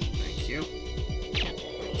 Thank you.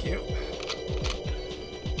 Thank you.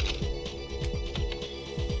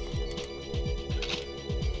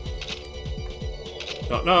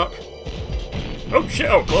 Knock knock. Oh shit,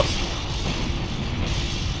 oh close.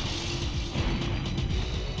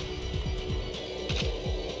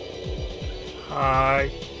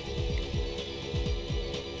 Hi.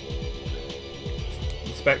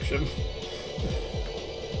 Inspection.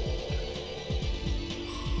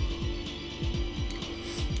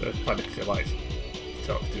 Panic, I like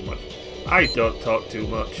talk too much. I don't talk too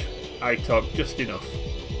much. I talk just enough.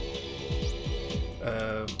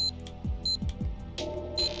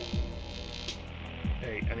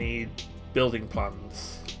 Hey, I need building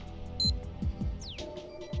plans.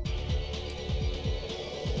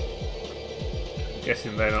 I'm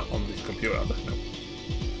guessing they're not on this computer, are they? No.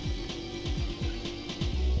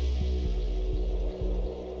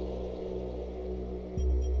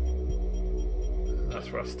 That's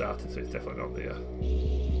where I started, so it's definitely not there.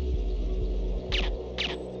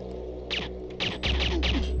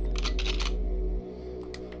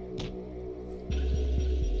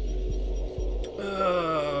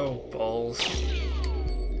 Oh, balls.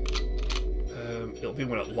 It'll be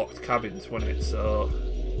one of locked cabins, won't it? So,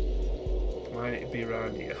 might it be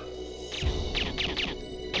around here?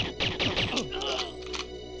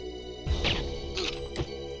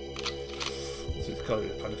 So it's called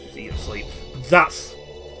the just eat and sleep. That's,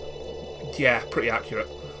 yeah, pretty accurate.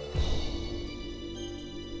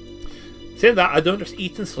 Saying that, I don't just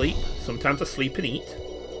eat and sleep. Sometimes I sleep and eat.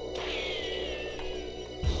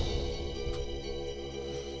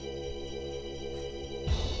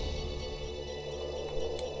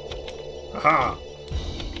 Aha!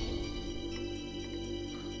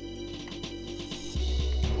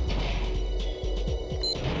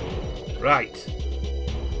 Right.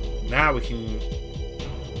 Now we can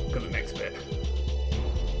go to the next bit.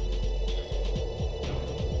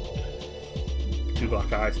 Two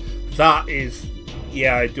black eyes. That is...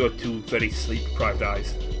 yeah, I do have two very sleep-deprived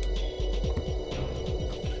eyes.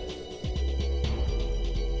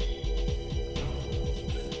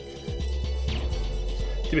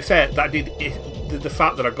 To be fair, that did... the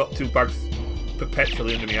fact that I got two bags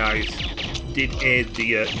perpetually under my eyes did aid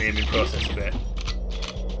the naming process a bit.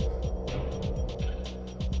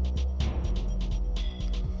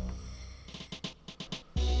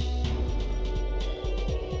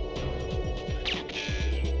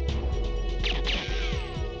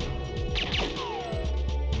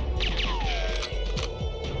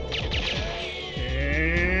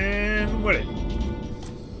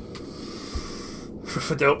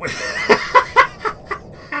 Don't we?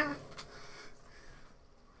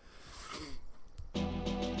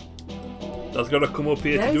 That's gotta come up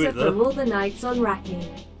here to do it, though. Those are from all the nights on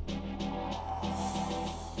Racky.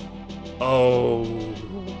 Oh,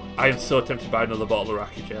 I am so tempted to buy another bottle of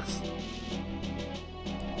Racky, Jess.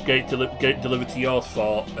 Get it delivered to yours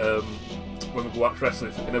for when we go watch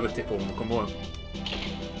wrestling. If we can ever tip one, we'll come on.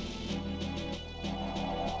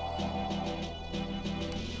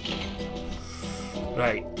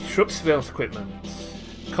 Right, disrupt surveillance equipment.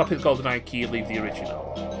 Copy the Goldeneye key, leave the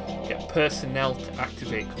original. Get personnel to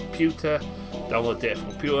activate computer. Download data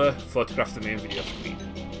from computer. Photograph the main video screen.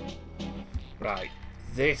 Right,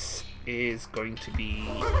 this is going to be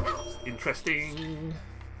interesting.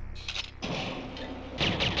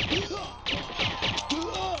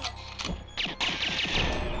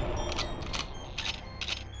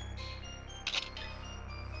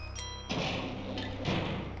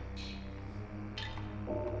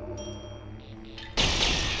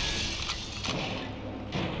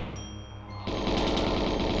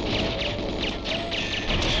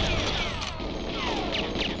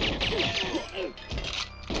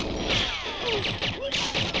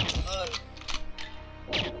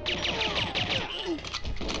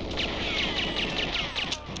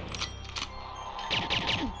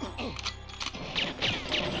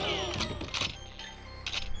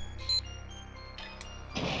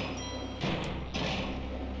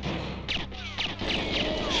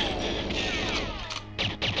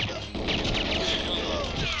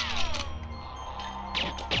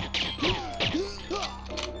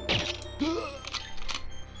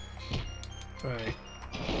 Right.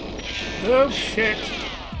 Oh shit!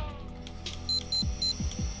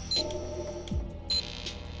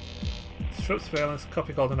 Disrupt surveillance,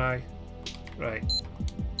 copy Goldeneye. Right.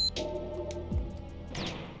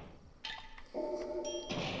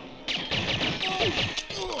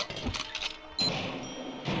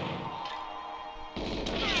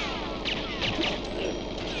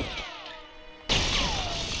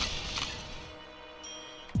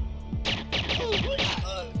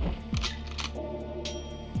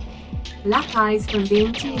 Black eyes from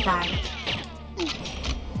being teabagged.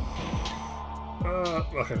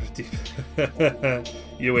 Okay.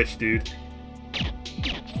 You wish, dude.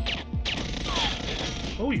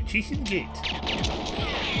 Oh, you're cheating the gate.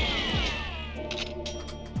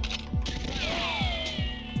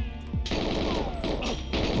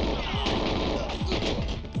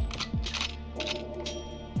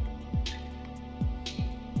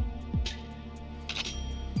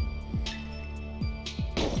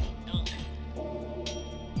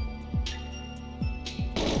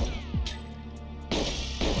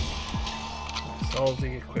 All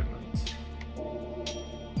the equipment.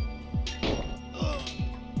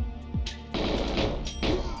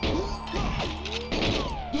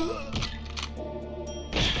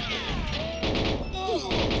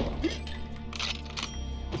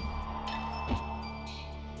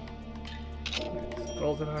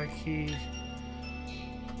 Goldeneye key.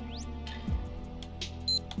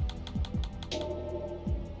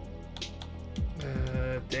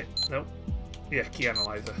 Nope. Yeah, key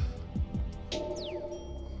analyzer.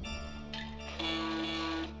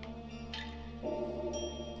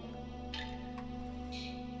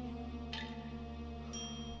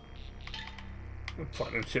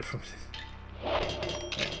 Platinum chip from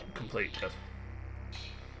yeah, complete. Good.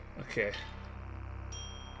 Okay.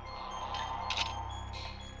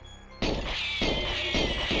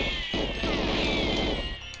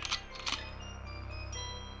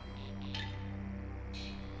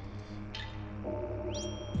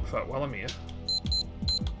 In fact, while I'm here.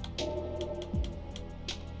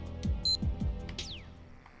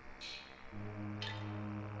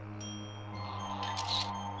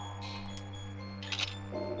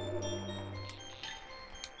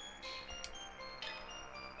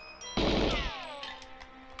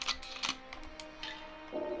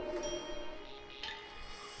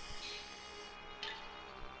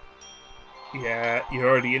 Yeah, you're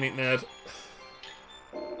already in it, nerd.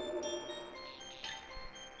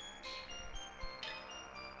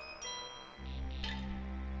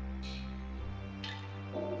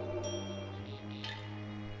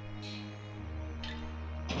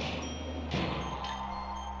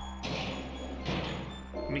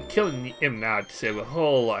 I mean, killing him now would save a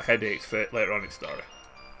whole lot of headaches for later on in the story.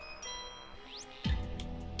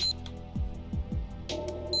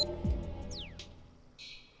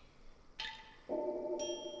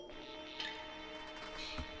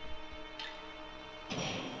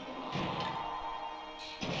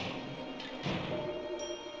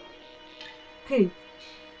 Poop.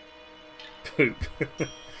 Poop.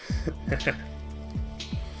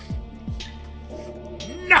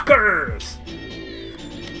 Knockers!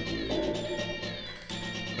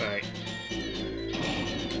 Right.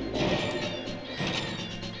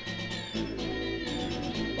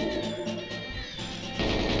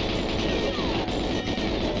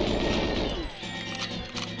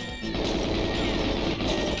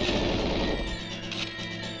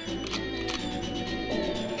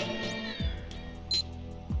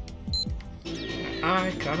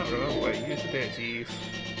 I cannot remember where I used the data thief.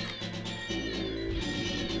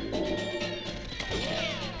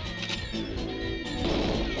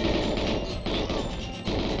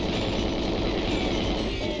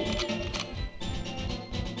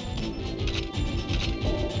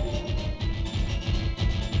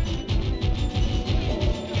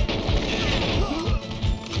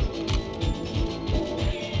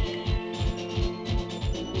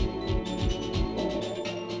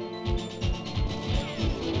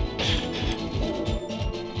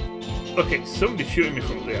 Okay, somebody's shooting me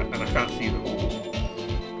from there and I can't see them.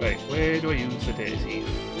 Right, where do I use the data thief?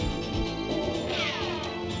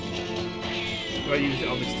 Do I use it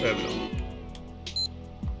on this terminal?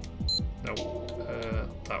 No.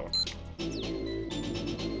 That one.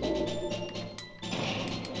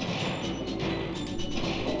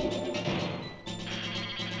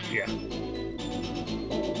 Yeah.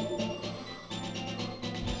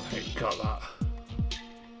 I got that.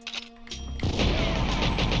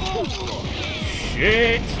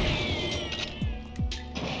 Shit!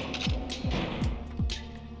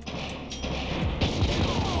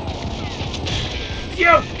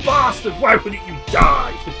 You bastard! Why wouldn't you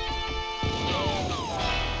die?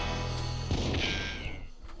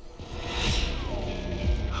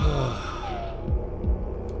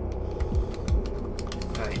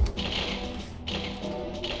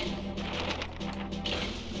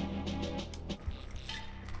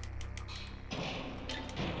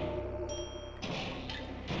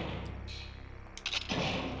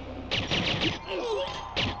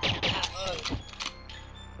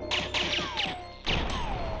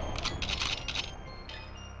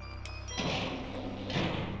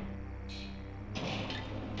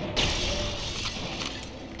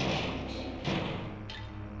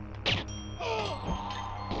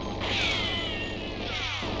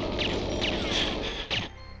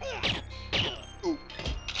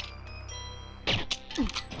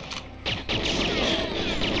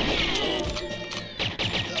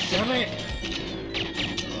 Damn it!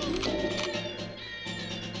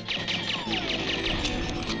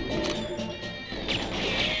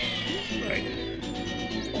 Right.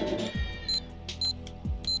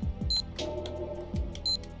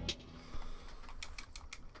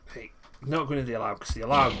 Hey, not going to the alarm because the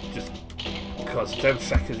alarm just causes 10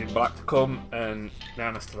 seconds in black to come and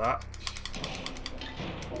now as to that.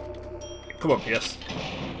 Come on, Pierce.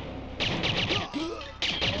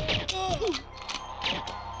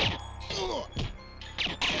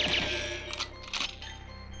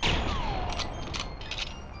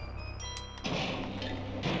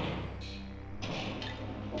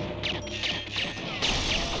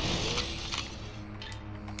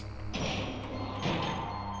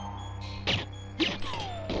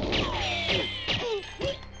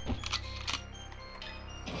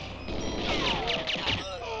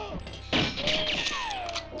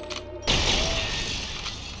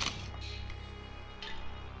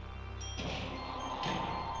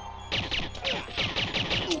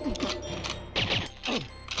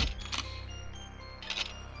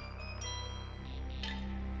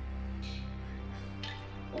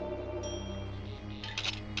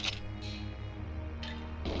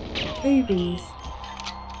 Boobies.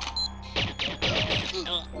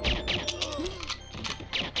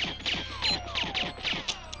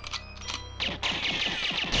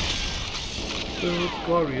 Boobs,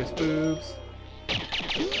 glorious boobs.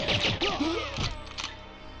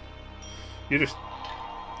 You're just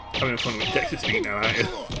having fun with Texas meat now, aren't you?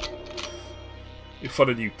 You're fun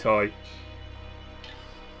a new toy.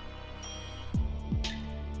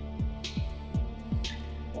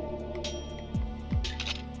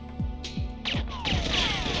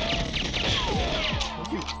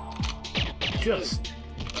 Just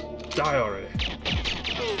die already.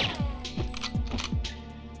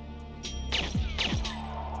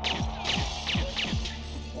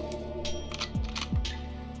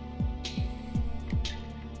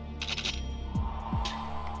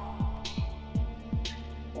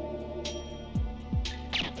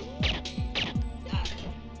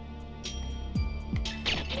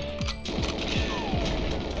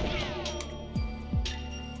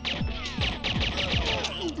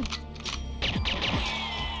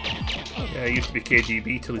 Yeah, he used to be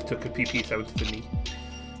KGB till he took a PP out of the knee.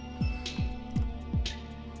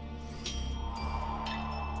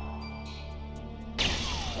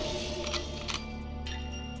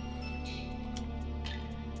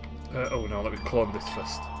 Oh no, let me clone this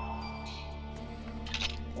first.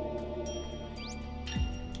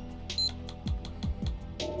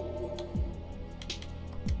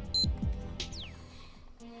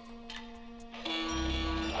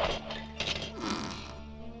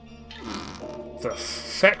 The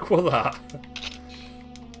feck was that?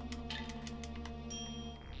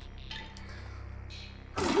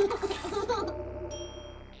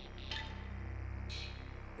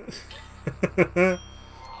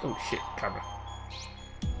 Oh shit, camera.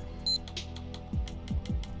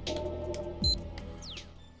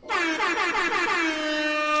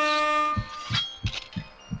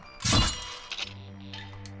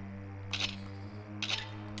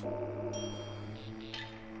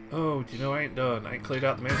 Oh, do you know I ain't done? I ain't cleared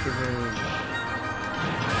out the mansion room.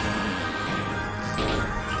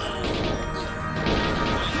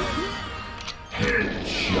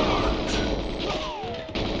 Headshot.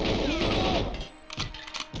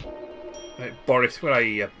 Right, Boris, where are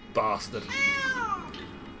you, you bastard?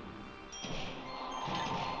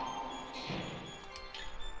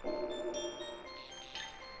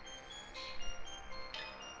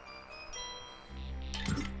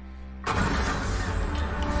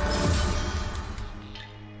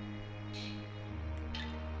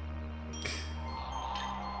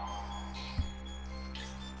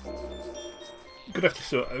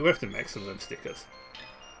 We have to make some of them stickers.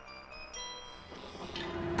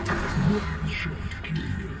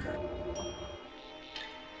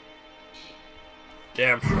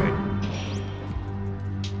 Damn straight.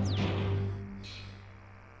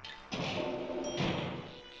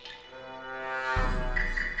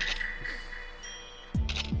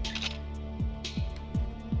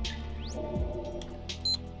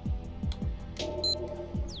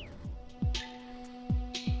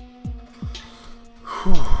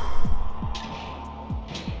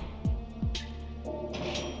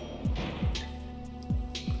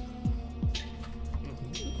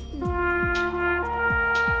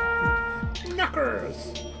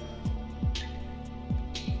 Knockers!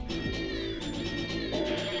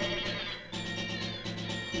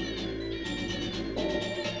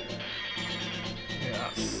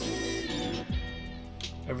 Yes.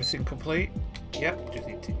 Everything complete? Yep, just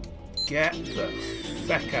need to Get the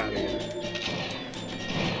feck out of here.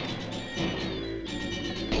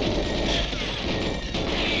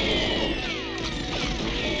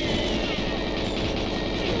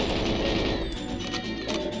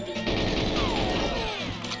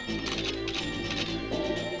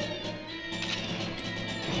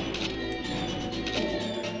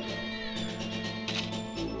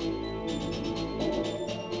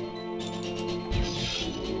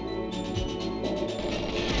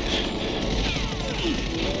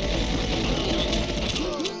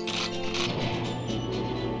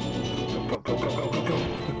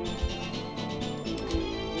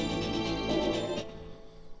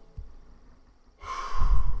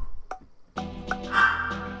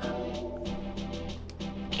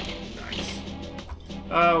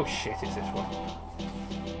 Oh shit, it's this one.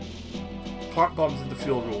 Plant bombs in the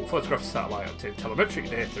fuel room. Photograph satellite obtain telemetric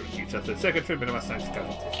data reduce after the secretary minimize scientist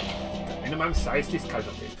casualties. Minimize scientist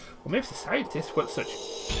casualties. Well, maybe if the scientists weren't such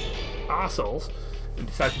arseholes and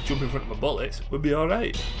decided to jump in front of my bullets, we'd be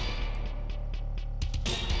alright.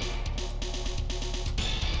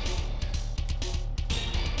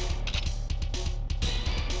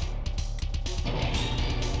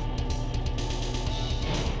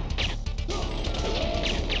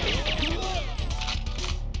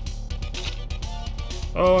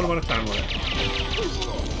 Oh, and I'm on a time limit.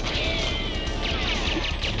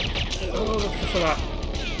 Oh, look for that.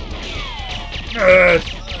 Nerd!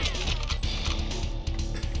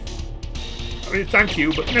 I mean, thank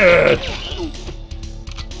you, but nerd!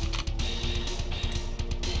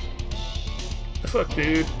 The fuck,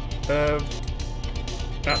 dude?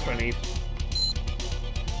 That's what I need.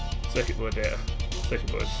 Circuit board data.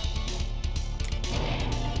 Circuit boards.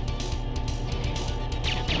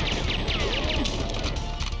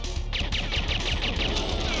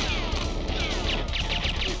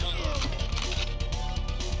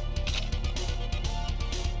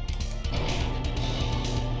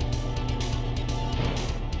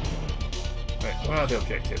 What are the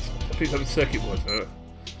objectives? Please have a circuit board, huh?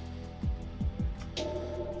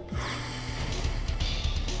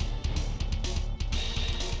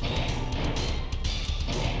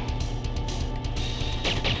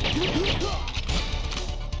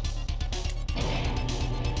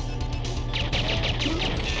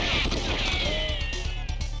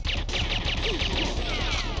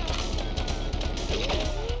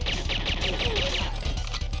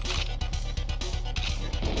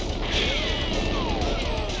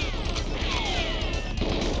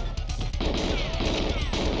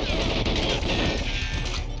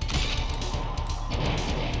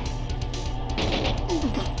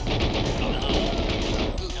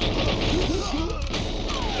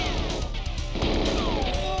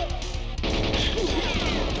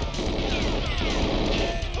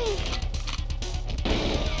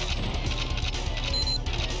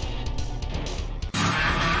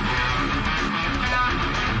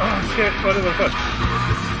 Oh shit, what the fuck?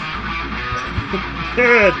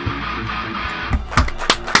 Nerd!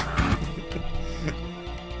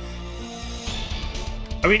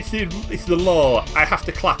 I mean, it's the law. I have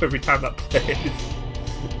to clap every time that plays.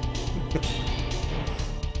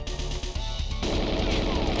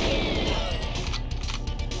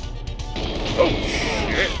 Oh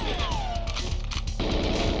shit!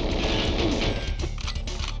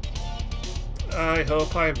 I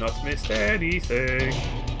hope I have not missed anything.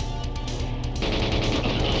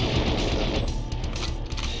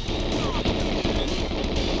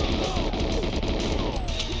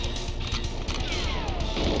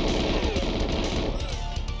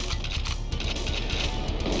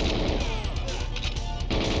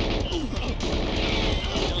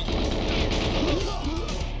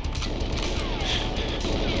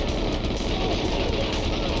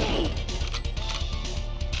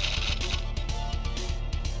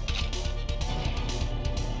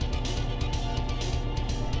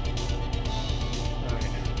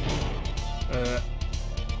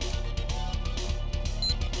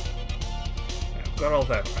 Got all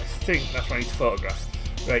them. I think that's what I need to photograph.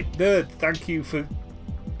 Right, Nerd, thank you for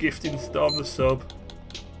gifting Storm the sub.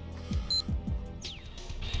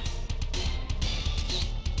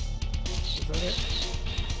 Is that it?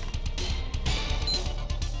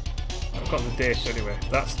 I've got the data anyway.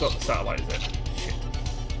 That's not the satellite, is it? Shit.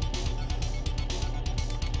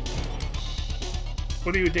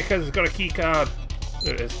 What are you, dickheads? I've got a key card.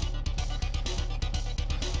 There it is.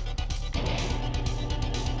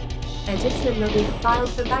 Editor Lobby filed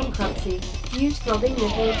for bankruptcy due to robbing the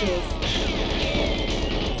pages.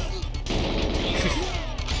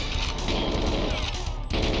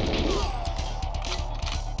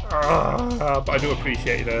 But I do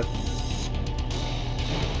appreciate it.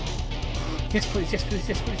 Yes, please, yes, please,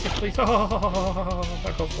 yes, please, yes, please. Oh,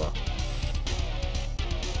 back off that.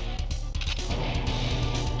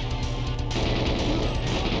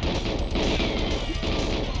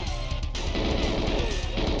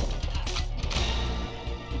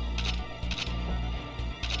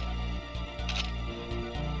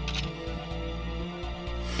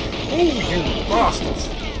 Oh, you bastards!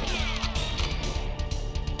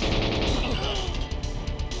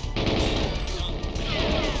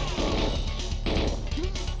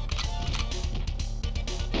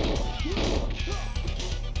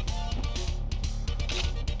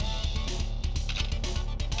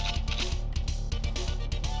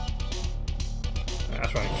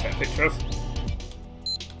 That's what I can take a picture of.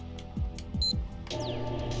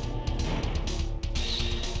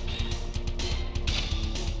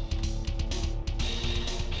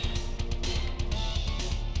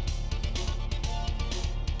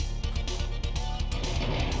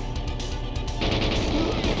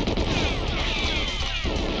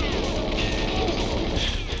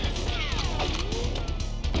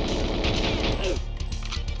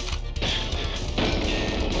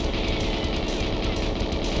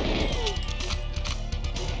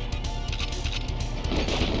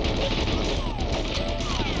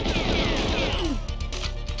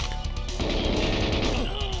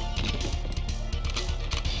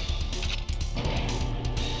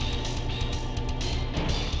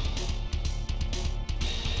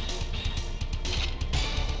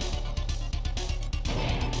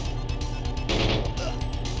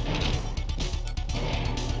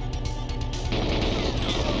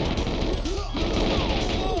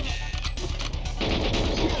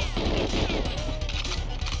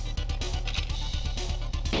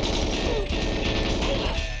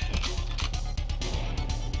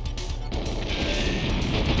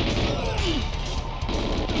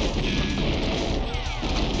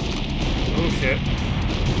 Shit.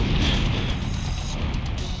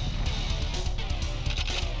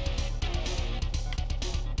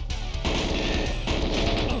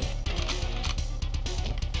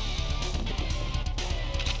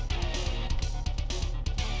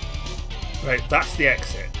 Right, that's the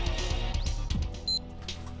exit.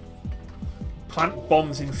 Plant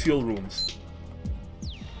bombs in fuel rooms.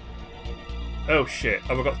 Oh shit,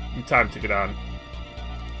 have I got time to go down?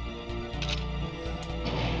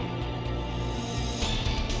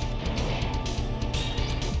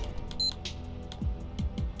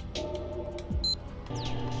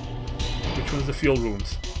 Which one's the fuel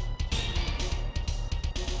rooms?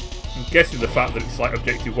 I'm guessing the fact that it's like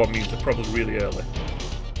objective 1 means they're probably really early.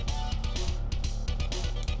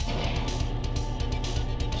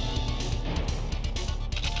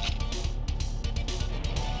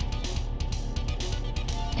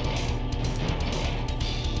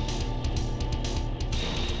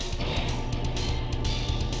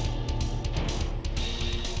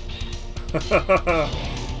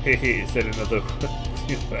 Hehe, said another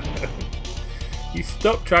word. You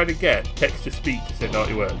stop trying to get text to speech to say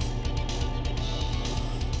naughty words.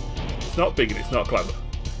 It's not big and it's not clever.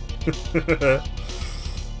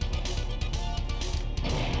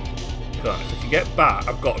 Come on, if I can get back,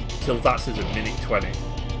 I've got until that says a minute 20 to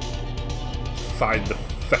find the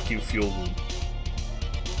fucking fuel room.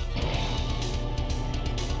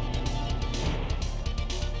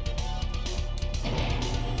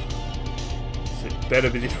 So it better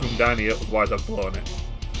be this room down here, otherwise I've blown it.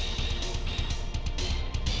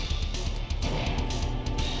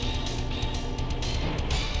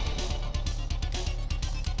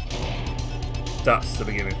 That's the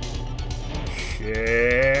beginning.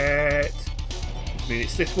 Shit. I mean,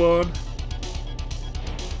 it's this one.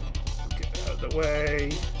 Get out of the way.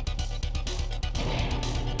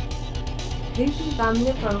 Hoopy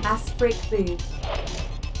Bumner from Asprick Boo.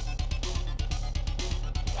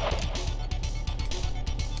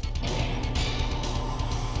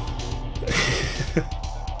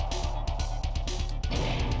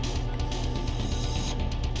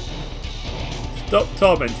 Stop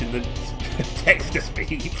tormenting the text to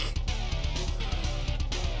speech.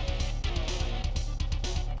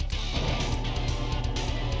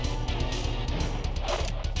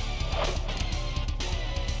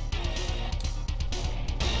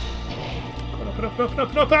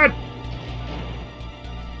 Open!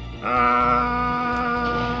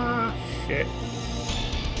 Ah, shit.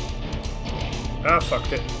 Ah,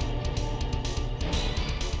 fucked it.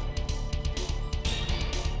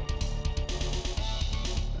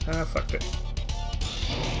 Ah, fucked it.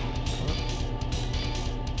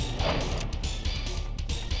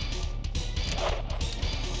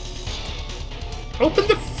 Open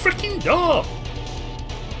the freaking door!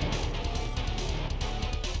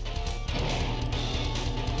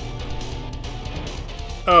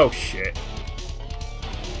 Oh shit.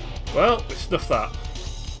 Well, we snuffed that.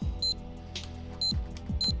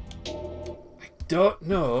 I don't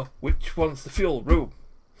know which one's the fuel room.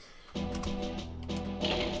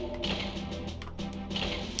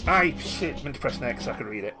 Shit, meant to press next so I can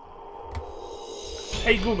read it.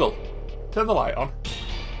 Hey Google, turn the light on.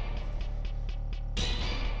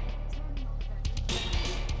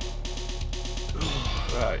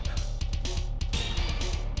 Right.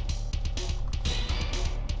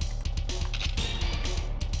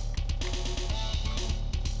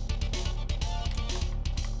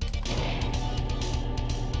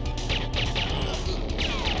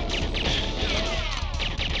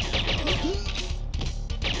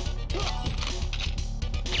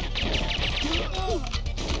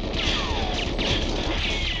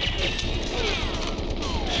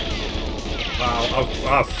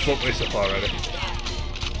 Wow, I've fucked this up already.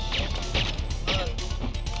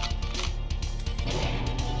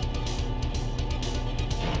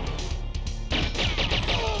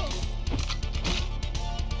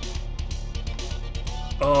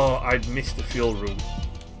 Oh, I'd missed the fuel room.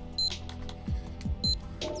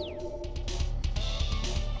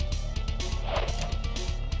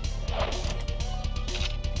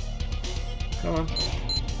 Come on.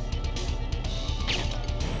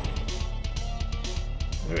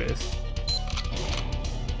 There it is.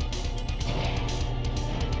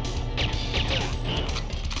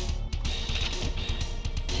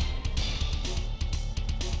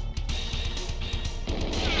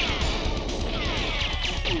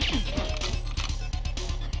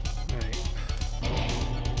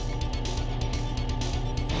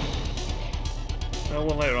 No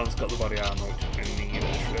one later on's got the body armor, which I'm going to need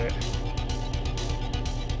at this rate.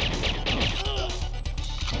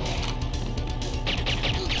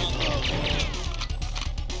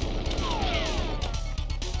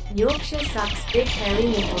 Yorkshire sucks big hairy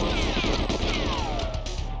nipples.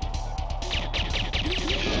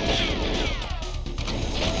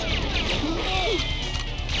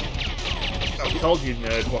 I've told you,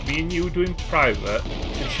 nerd, what me and you do in private.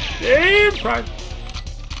 Stay in private.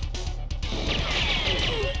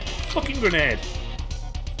 Fucking grenade.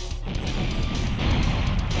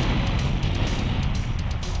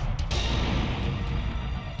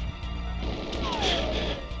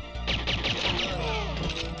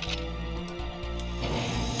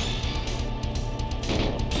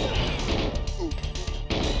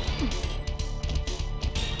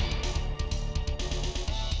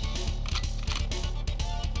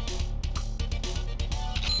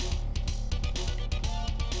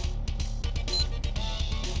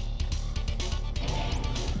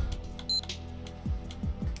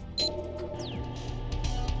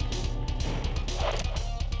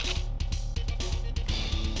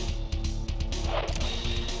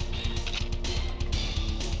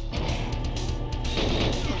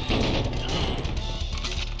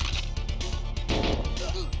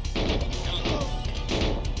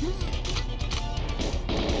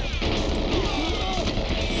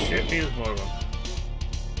 Here's more of them.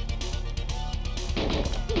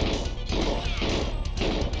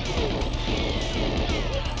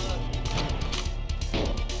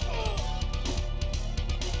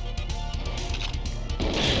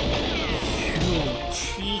 You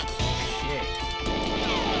cheeky shit.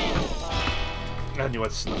 I knew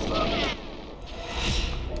I'd snuff that.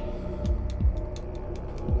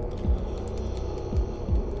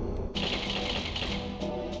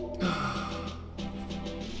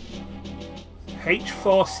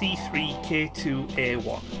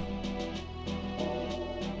 H4C3K2A1.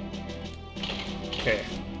 Okay.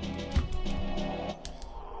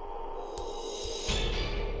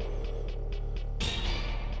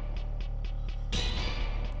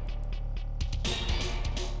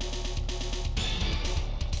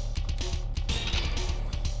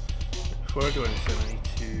 Before I do anything, I need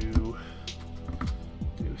to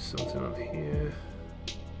do something on here.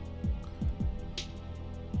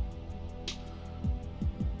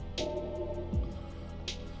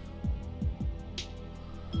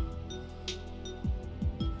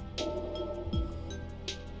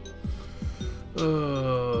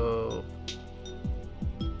 Oh.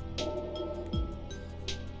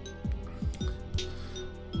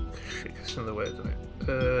 Shit, that's another way of doing it.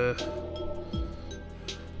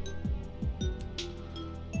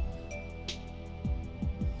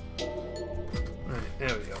 Right,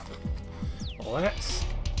 there we go. Let's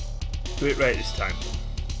do it right this time.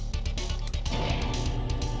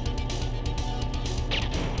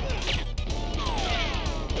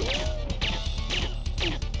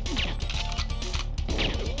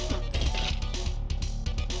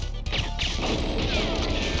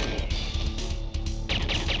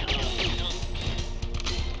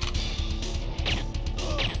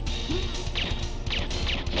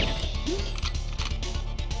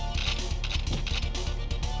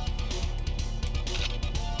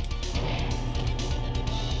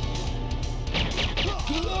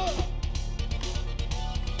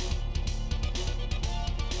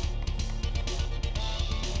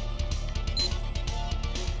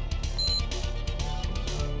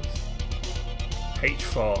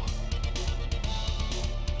 H4.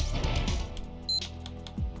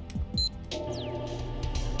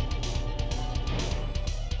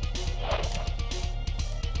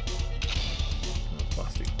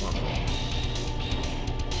 Plastic one.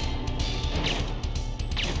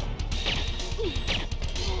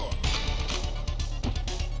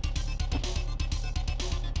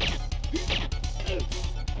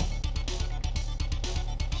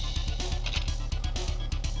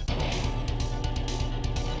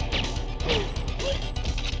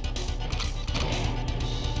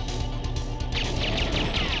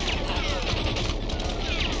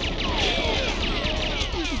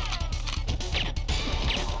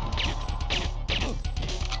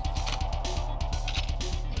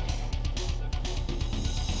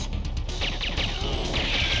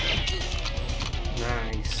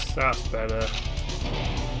 Nice, that's better.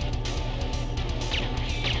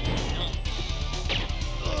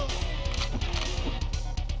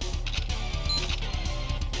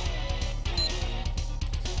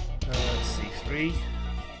 C3.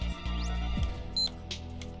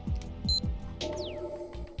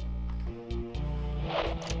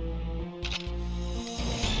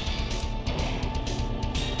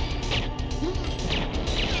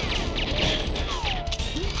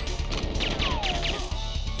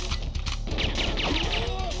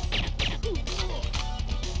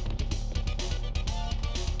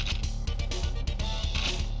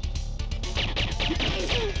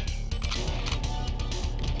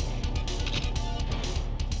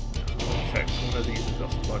 One of these has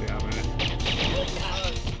got some body armor in it.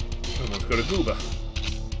 Someone's got a goober.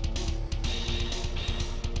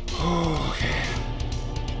 Okay.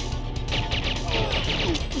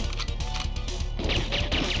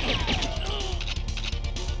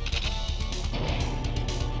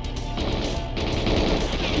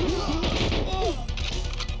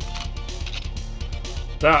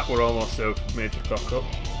 That were almost a major cock up.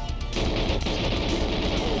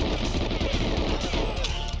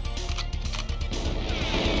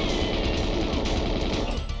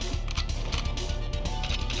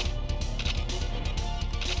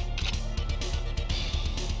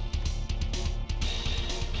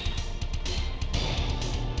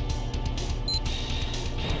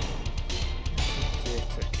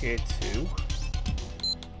 K2.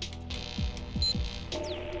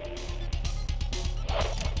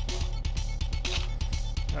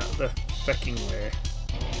 Out of the fucking way.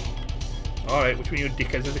 Alright, which one of you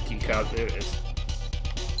dickheads has a key card? There it is.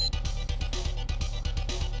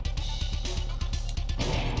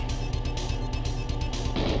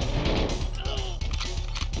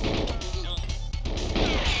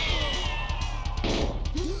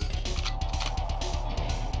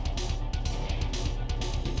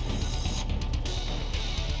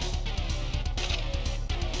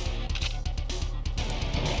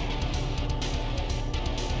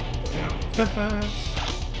 I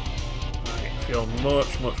feel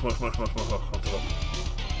much more comfortable.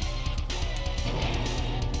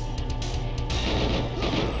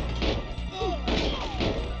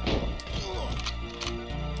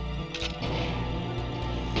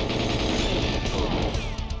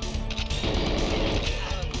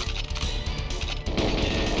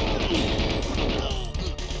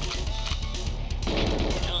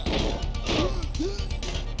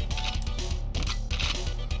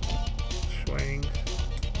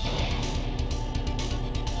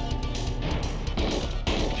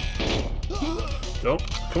 Don't.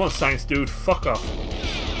 Come on, science dude. Fuck off.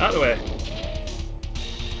 Out of the way.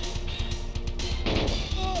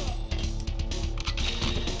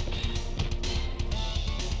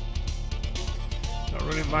 Not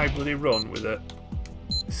running my bloody run with a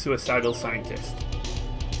suicidal scientist.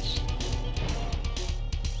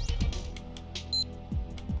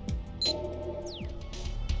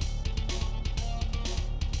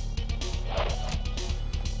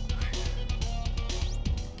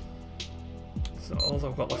 So all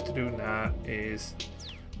I've got left to do now is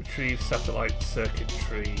retrieve satellite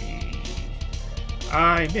circuitry.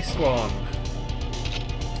 I missed one.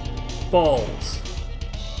 Balls.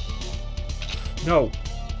 No.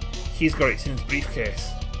 He's got it. It's in his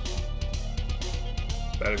briefcase.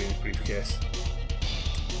 Better be in his briefcase.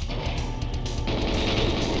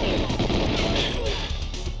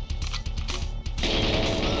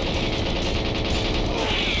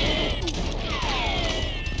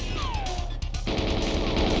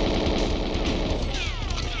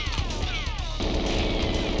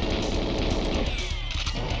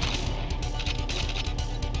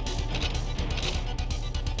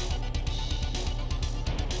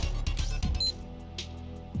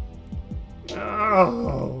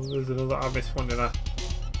 Oh, there's another. I missed one, didn't I?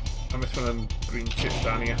 I missed one of them green chips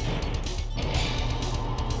down here.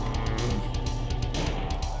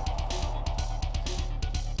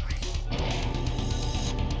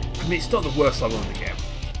 I mean, it's not the worst level in the game,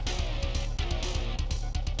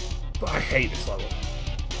 but I hate this level.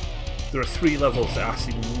 There are 3 levels that are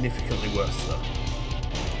significantly worse though.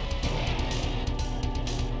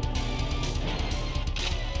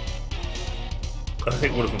 I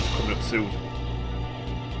think one of them's coming up soon,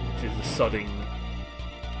 which is the sodding.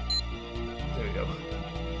 There we go.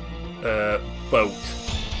 Boat.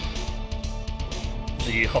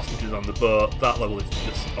 The hostages on the boat. That level is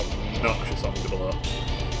just obnoxious on double O.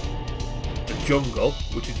 The jungle,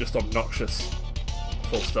 which is just obnoxious,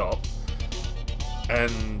 full stop.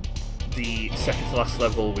 And the second to last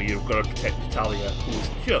level where you've got to protect Natalia, who's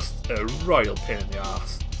just a royal pain in the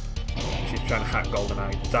arse. She's trying to hack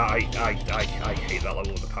Goldeneye. I hate that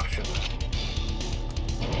level with a passion.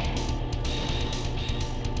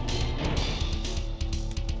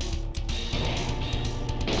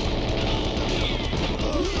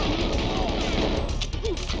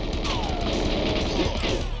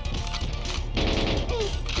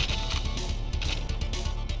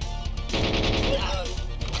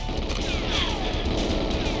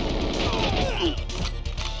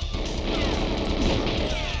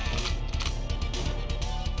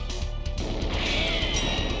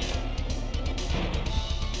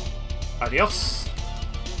 Adios.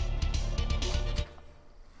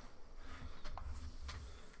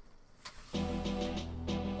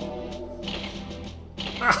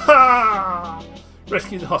 Aha!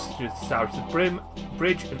 Rescue the hostages, salvage the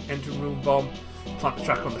bridge and engine room bomb, plant the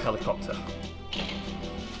track on the helicopter.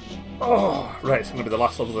 Oh, right, it's going to be the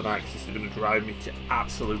last level of the night because this is going to drive me to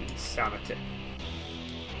absolute insanity.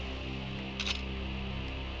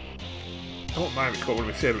 I don't mind, it's got one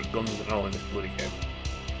of my favourite guns and all in this bloody game.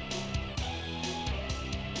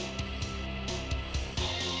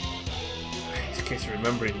 Case of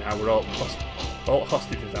remembering now, we're all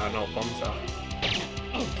hostages are, not bombs are.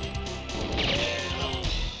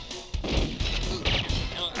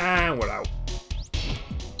 And we're out.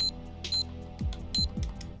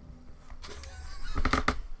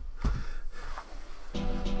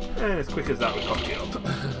 And as quick as that, we cocked it up.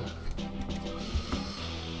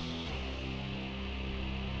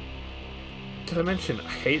 Did I mention I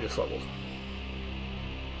hate this level?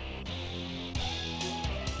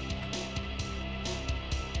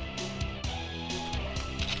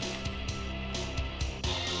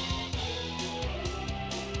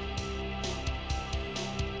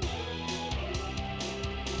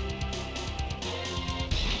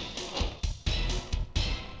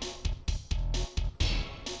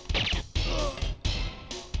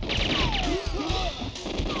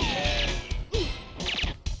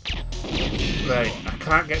 Right, I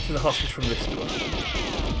can't get to the hostage from this door.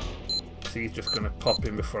 So he's just going to pop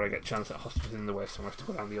in before I get a chance at hostage in the way, so I have to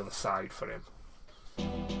go down the other side for him.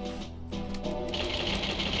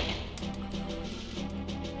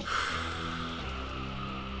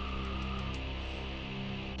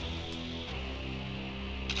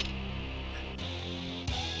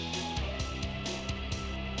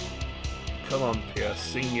 Come on, Pierce,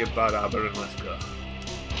 sing your bad aber and let's go.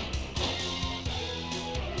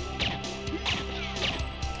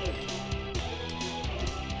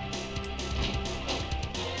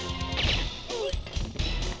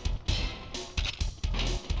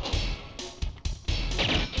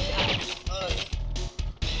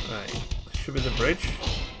 Should be the bridge.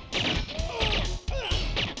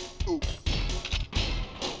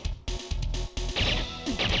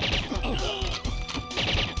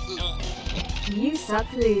 You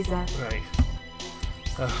suck, loser. Right.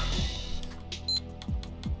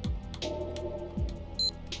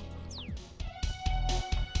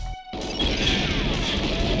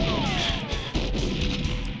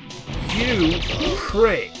 You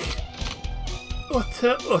prick.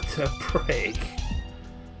 Utter prick.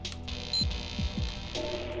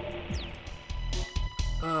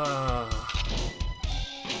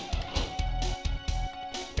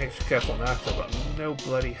 Extra careful now because I've got no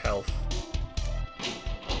bloody health.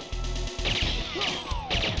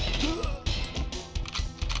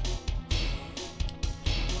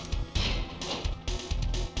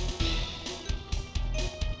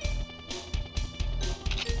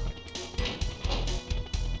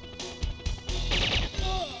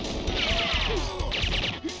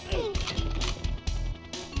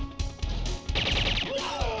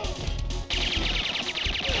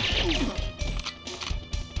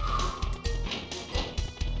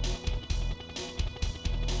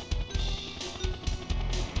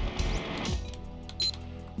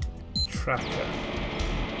 Tracker.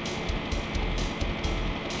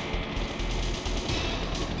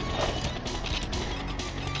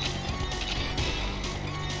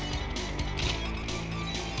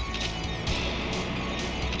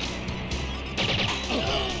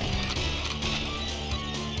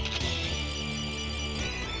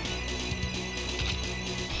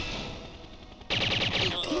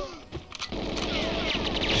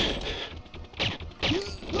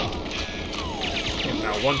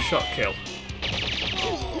 one-shot kill.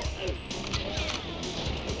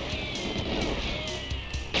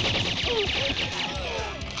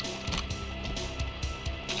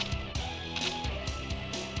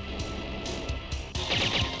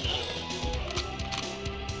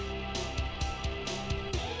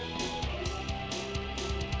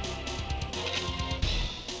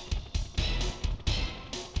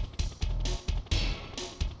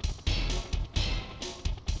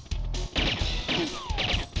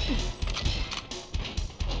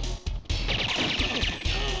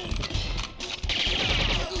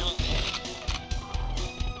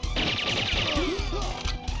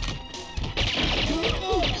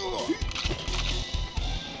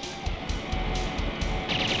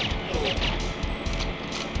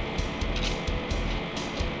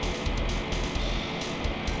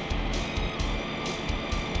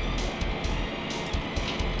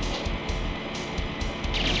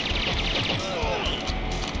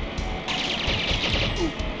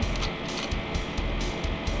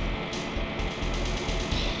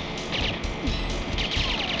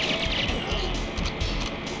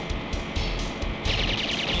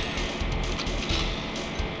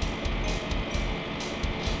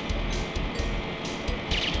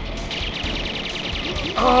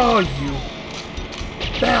 Oh, you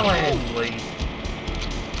bellend.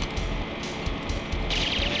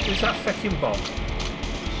 Who's that fucking bomb?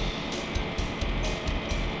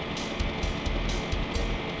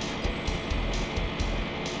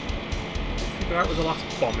 Figure out where the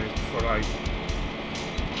last bomb is before I...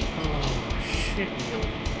 Oh, shit,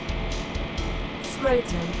 really?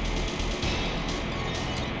 Scrotum.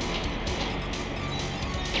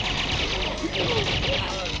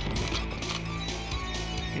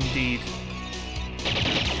 Indeed.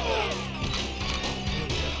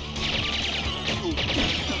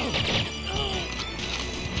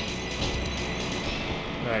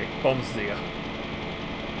 Right, bombs there.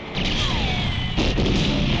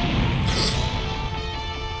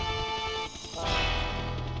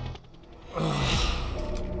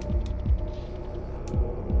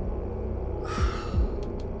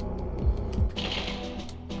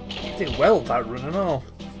 Did well that run and all.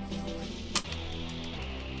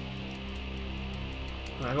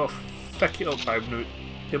 And I gotta feck it up by being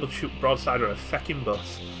able to shoot broadside or a fecking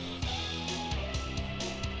bus.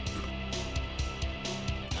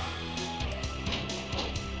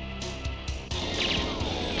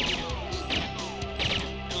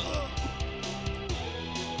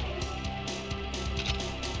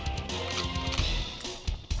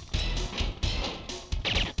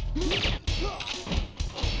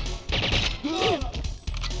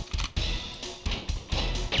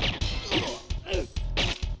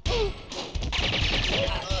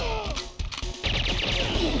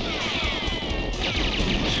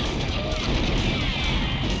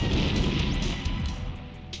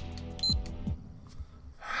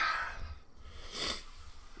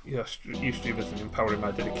 You streamers and empowering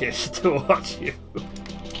my dedication to watch you.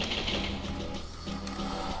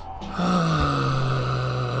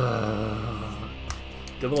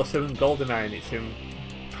 007 Goldeneye, and it's him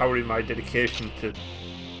empowering my dedication to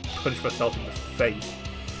punch myself in the face.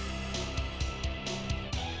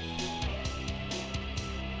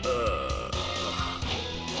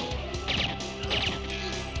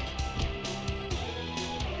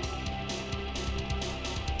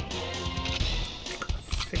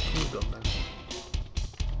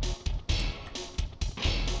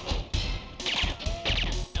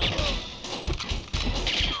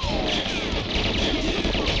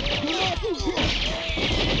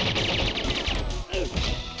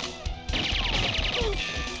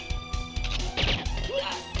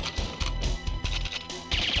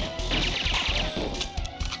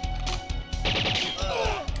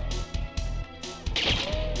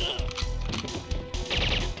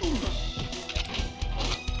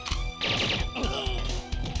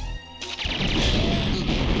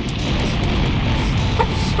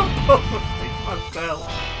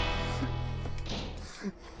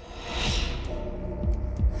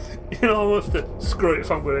 You know, almost to screw it if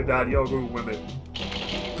I'm going to die, you're going with me.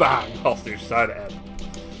 Bang! Off the side of the head.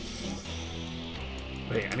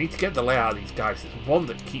 Wait, I need to get the layout of these guys. There's one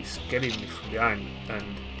that keeps getting me from behind,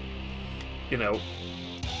 and, you know,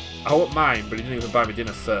 I won't mind, but he didn't even buy me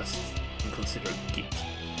dinner first and consider it geek.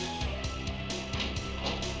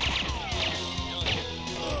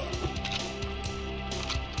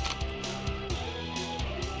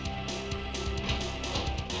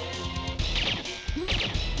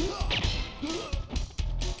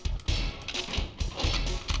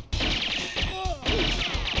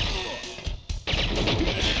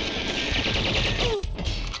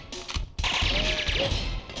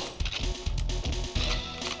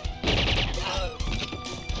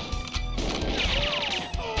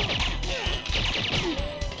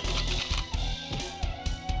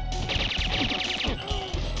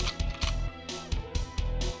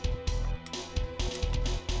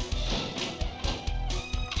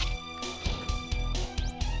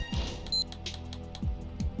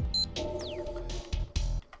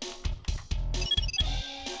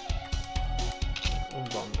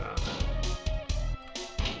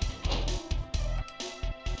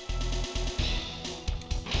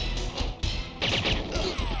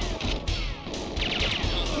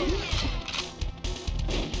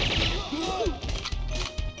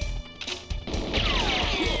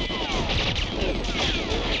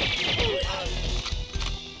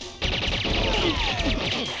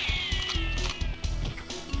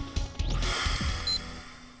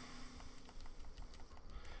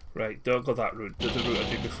 Right, don't go that route. Do the route I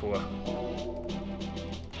did before.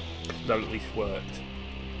 That at least worked.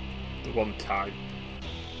 The one time.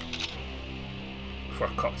 Before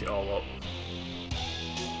I cocked it all up.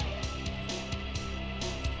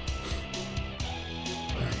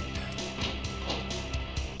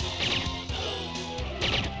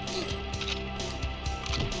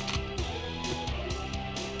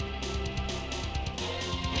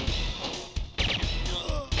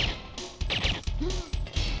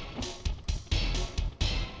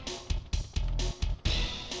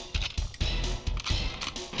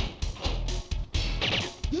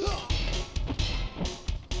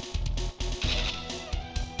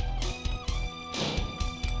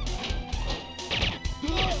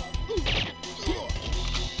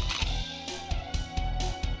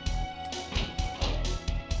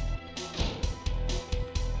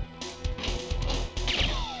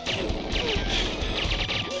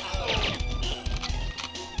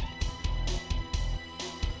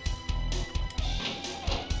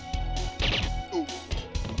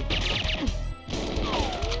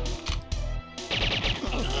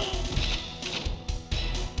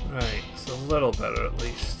 Right, it's a little better at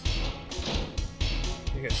least.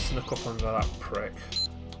 You get snuck up under that prick.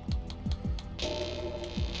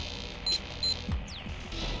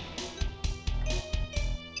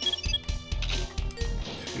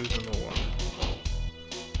 Choose number one.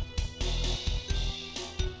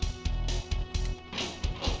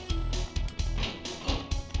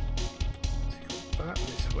 Let's go back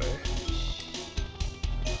this way.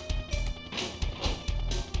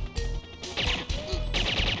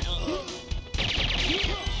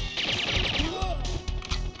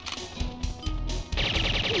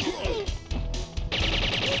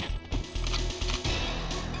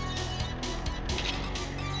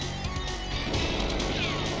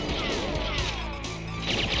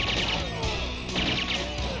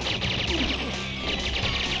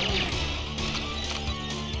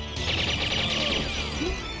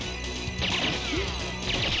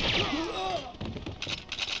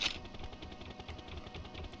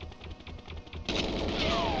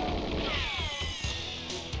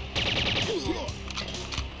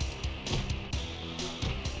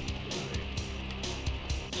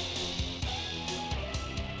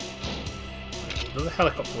 Does the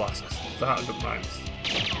helicopter last? That I don't mind.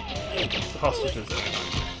 The hostages are annoying.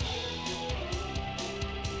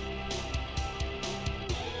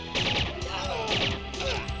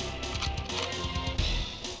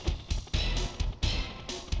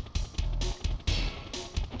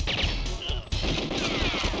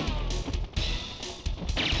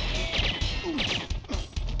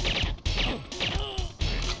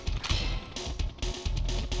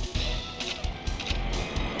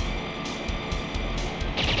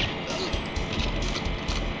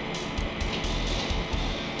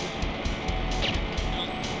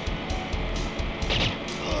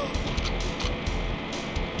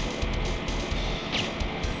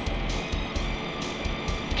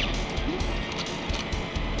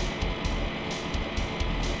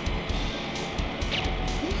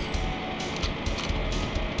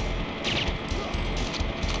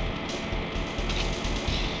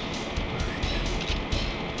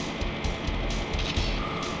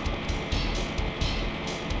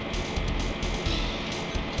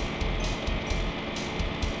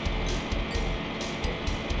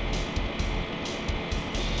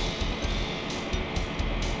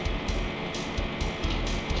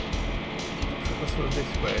 Let's go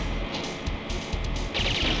this way.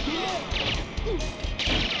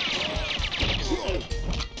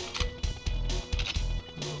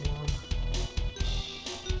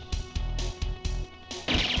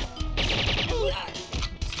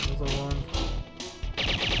 Another one.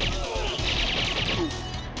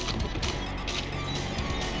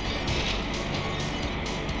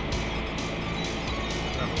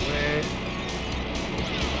 That way.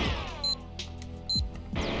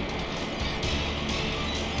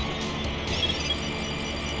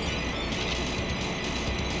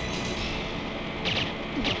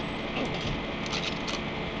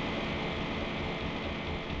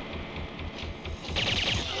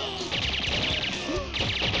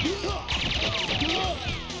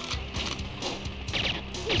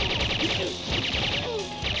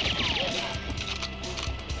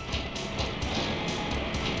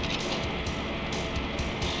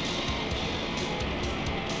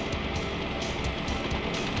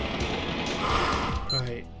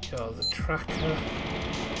 Right, go the tracker.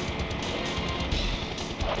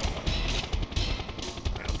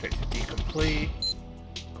 Right, objective D complete.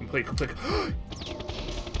 Complete.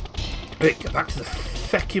 Wait, get back to the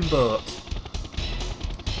feckin' boat.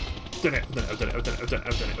 done it, I've done it, I've done it, I've done it, I've done it,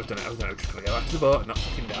 I've done it, I've done it, I've done it. I'm just gonna go back to the boat and not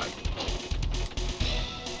fucking die.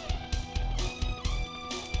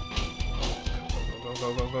 Go, go,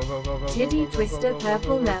 go, go, go, go, Titty go, Twister go, go,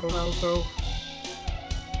 Purple go, go, Level. go, go.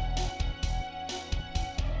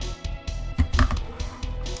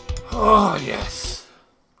 Oh, yes.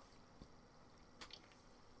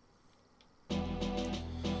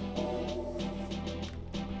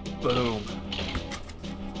 Boom.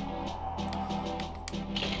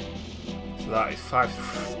 So that is 5,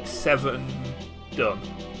 7 done.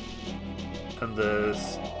 And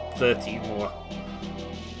there's 13 more.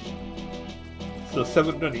 So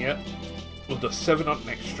 7 done here. We'll do 7 on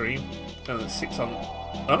next stream. And then 6 on...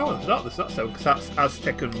 Oh no, there's not 7, because that's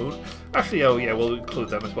Aztec and Moon. Actually, oh yeah, we'll include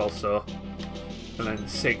them as well, so... And then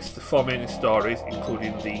 6, the 4 main stories,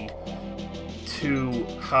 including the 2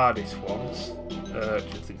 hardest ones. I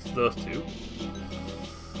think it's those 2.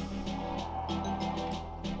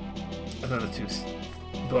 And then the 2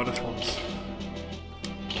 bonus ones.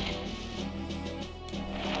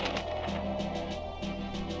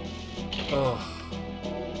 Oh.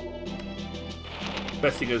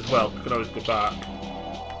 Best thing as well, I can always go back.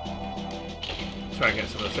 Try and get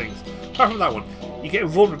some of the things. Apart from that one, you get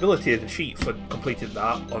vulnerability as a cheat for completing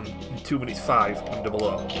that on 2 minutes 5 on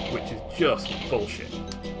 00, which is just bullshit.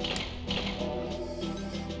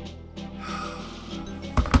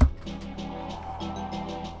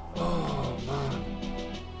 Oh man.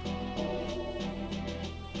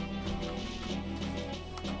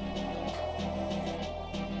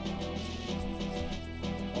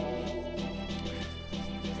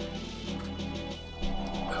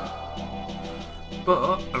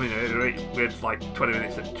 But, I mean, we had like 20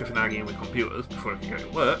 minutes of chuffing arguing with computers before I could get it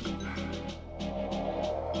to work.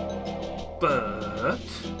 But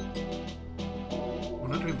we're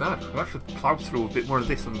not doing bad. We've actually ploughed through a bit more of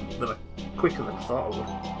this quicker than I thought I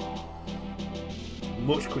would.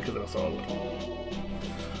 Much quicker than I thought I would.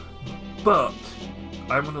 But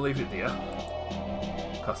I'm going to leave it there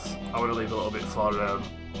because I want to leave a little bit for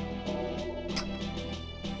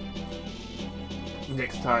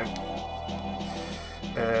next time.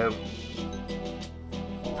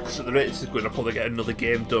 Because at the rate this is going, I'll probably get another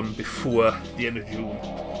game done before the end of June.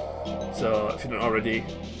 So if you're not already,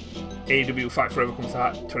 AEW Fight Forever comes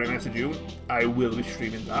out 29th of June. I will be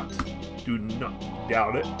streaming that. Do not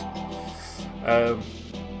doubt it.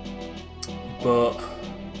 But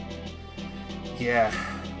yeah.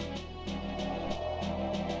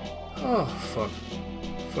 Oh, fun.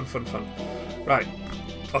 Fun. Right.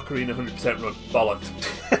 Ocarina 100% run. Bollocks.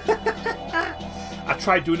 I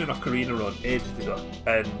tried doing an Ocarina run ages ago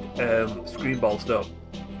and stream ballsed up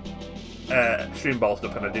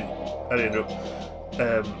and I ended up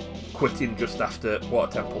quitting just after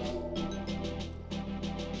Water Temple.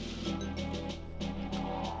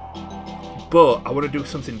 But I want to do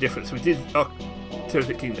something different, so we did Tears of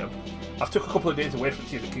the Kingdom. I've took a couple of days away from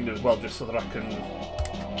Tears of the Kingdom as well, just so that I can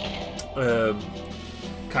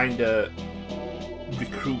kind of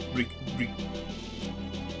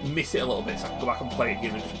miss it a little bit, so I can go back and play it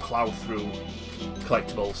again and just plough through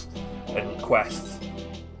collectibles and quests.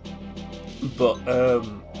 But I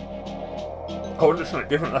want to do something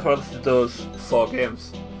different. That's why I listed those 4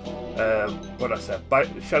 games. What I said: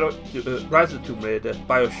 Rise of the Tomb Raider,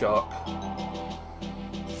 BioShock,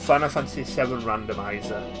 Final Fantasy VII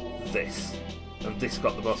Randomizer, this, and this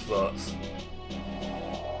got the most votes.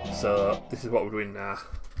 So this is what we're doing now.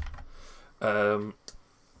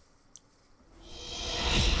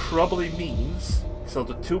 Probably means, so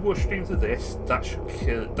the 2 more streams of this, that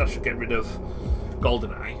should get rid of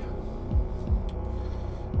Goldeneye.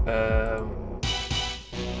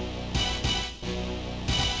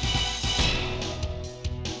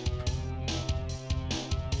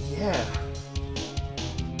 Yeah.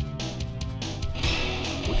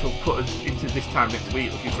 Which will put us into this time next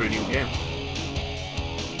week looking for a new game.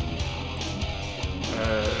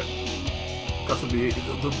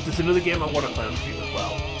 There's another game I want to play on stream as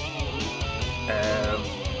well.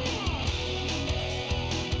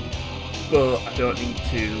 But I don't need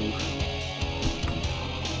to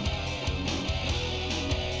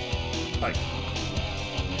like.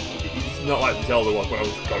 It's not like the Zelda one where I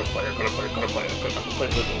was gotta play it. I can play it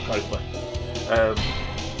with little guys play.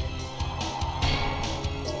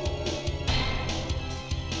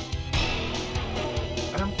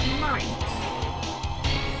 And I might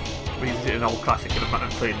revisit an old classic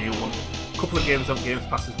and play a new one. A couple of games on Games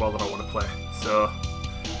Pass as well that I want to play. So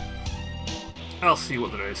I'll see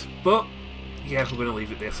what there is. But yeah, we're going to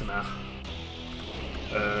leave it there for now.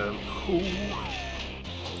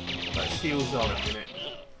 Let's see who's on in a minute.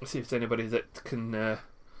 Let's see if there's anybody that can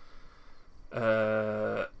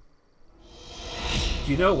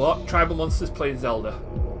Do you know what? Tribal Monster's playing Zelda.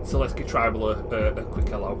 So let's give Tribal a quick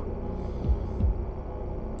hello.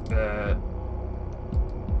 I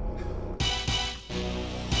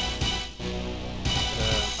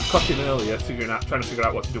caught him earlier trying to figure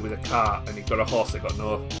out what to do with a car, and he got a horse that got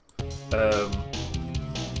no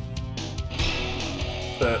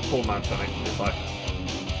pull mount on it. It's like,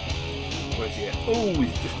 where's he at? Oh,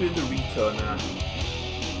 he's just doing the return now.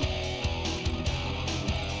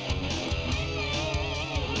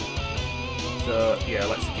 So yeah,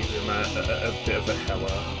 let's give him a bit of a hello.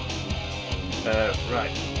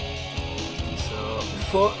 Right. So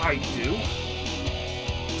before I do,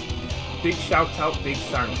 big shout out, big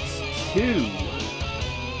thanks to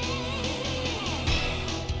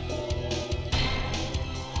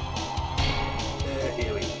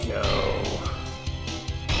here we go.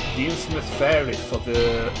 Dean Smith Fairy for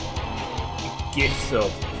the gift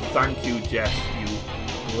sub. Thank you, Jeff, you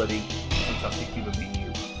bloody fantastic human being,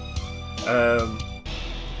 you.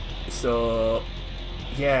 So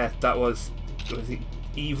yeah, that was it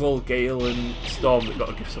Evil, Gale and Storm that got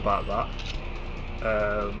a gift about that.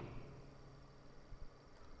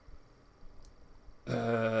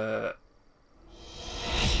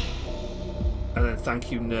 And then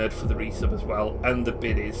thank you, Nerd, for the resub as well, and the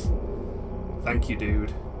biddies. Thank you,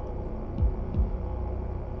 dude.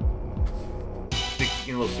 Big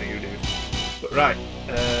fucking love to you, dude. But right,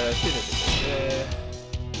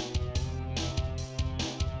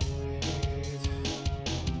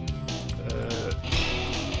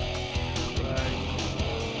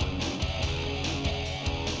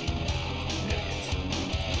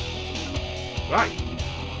 right,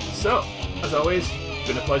 so, as always, it's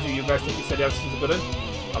been a pleasure. You guys think you said everything's a good one.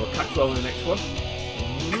 I will catch you all in the next one.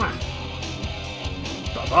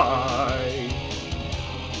 Bye bye.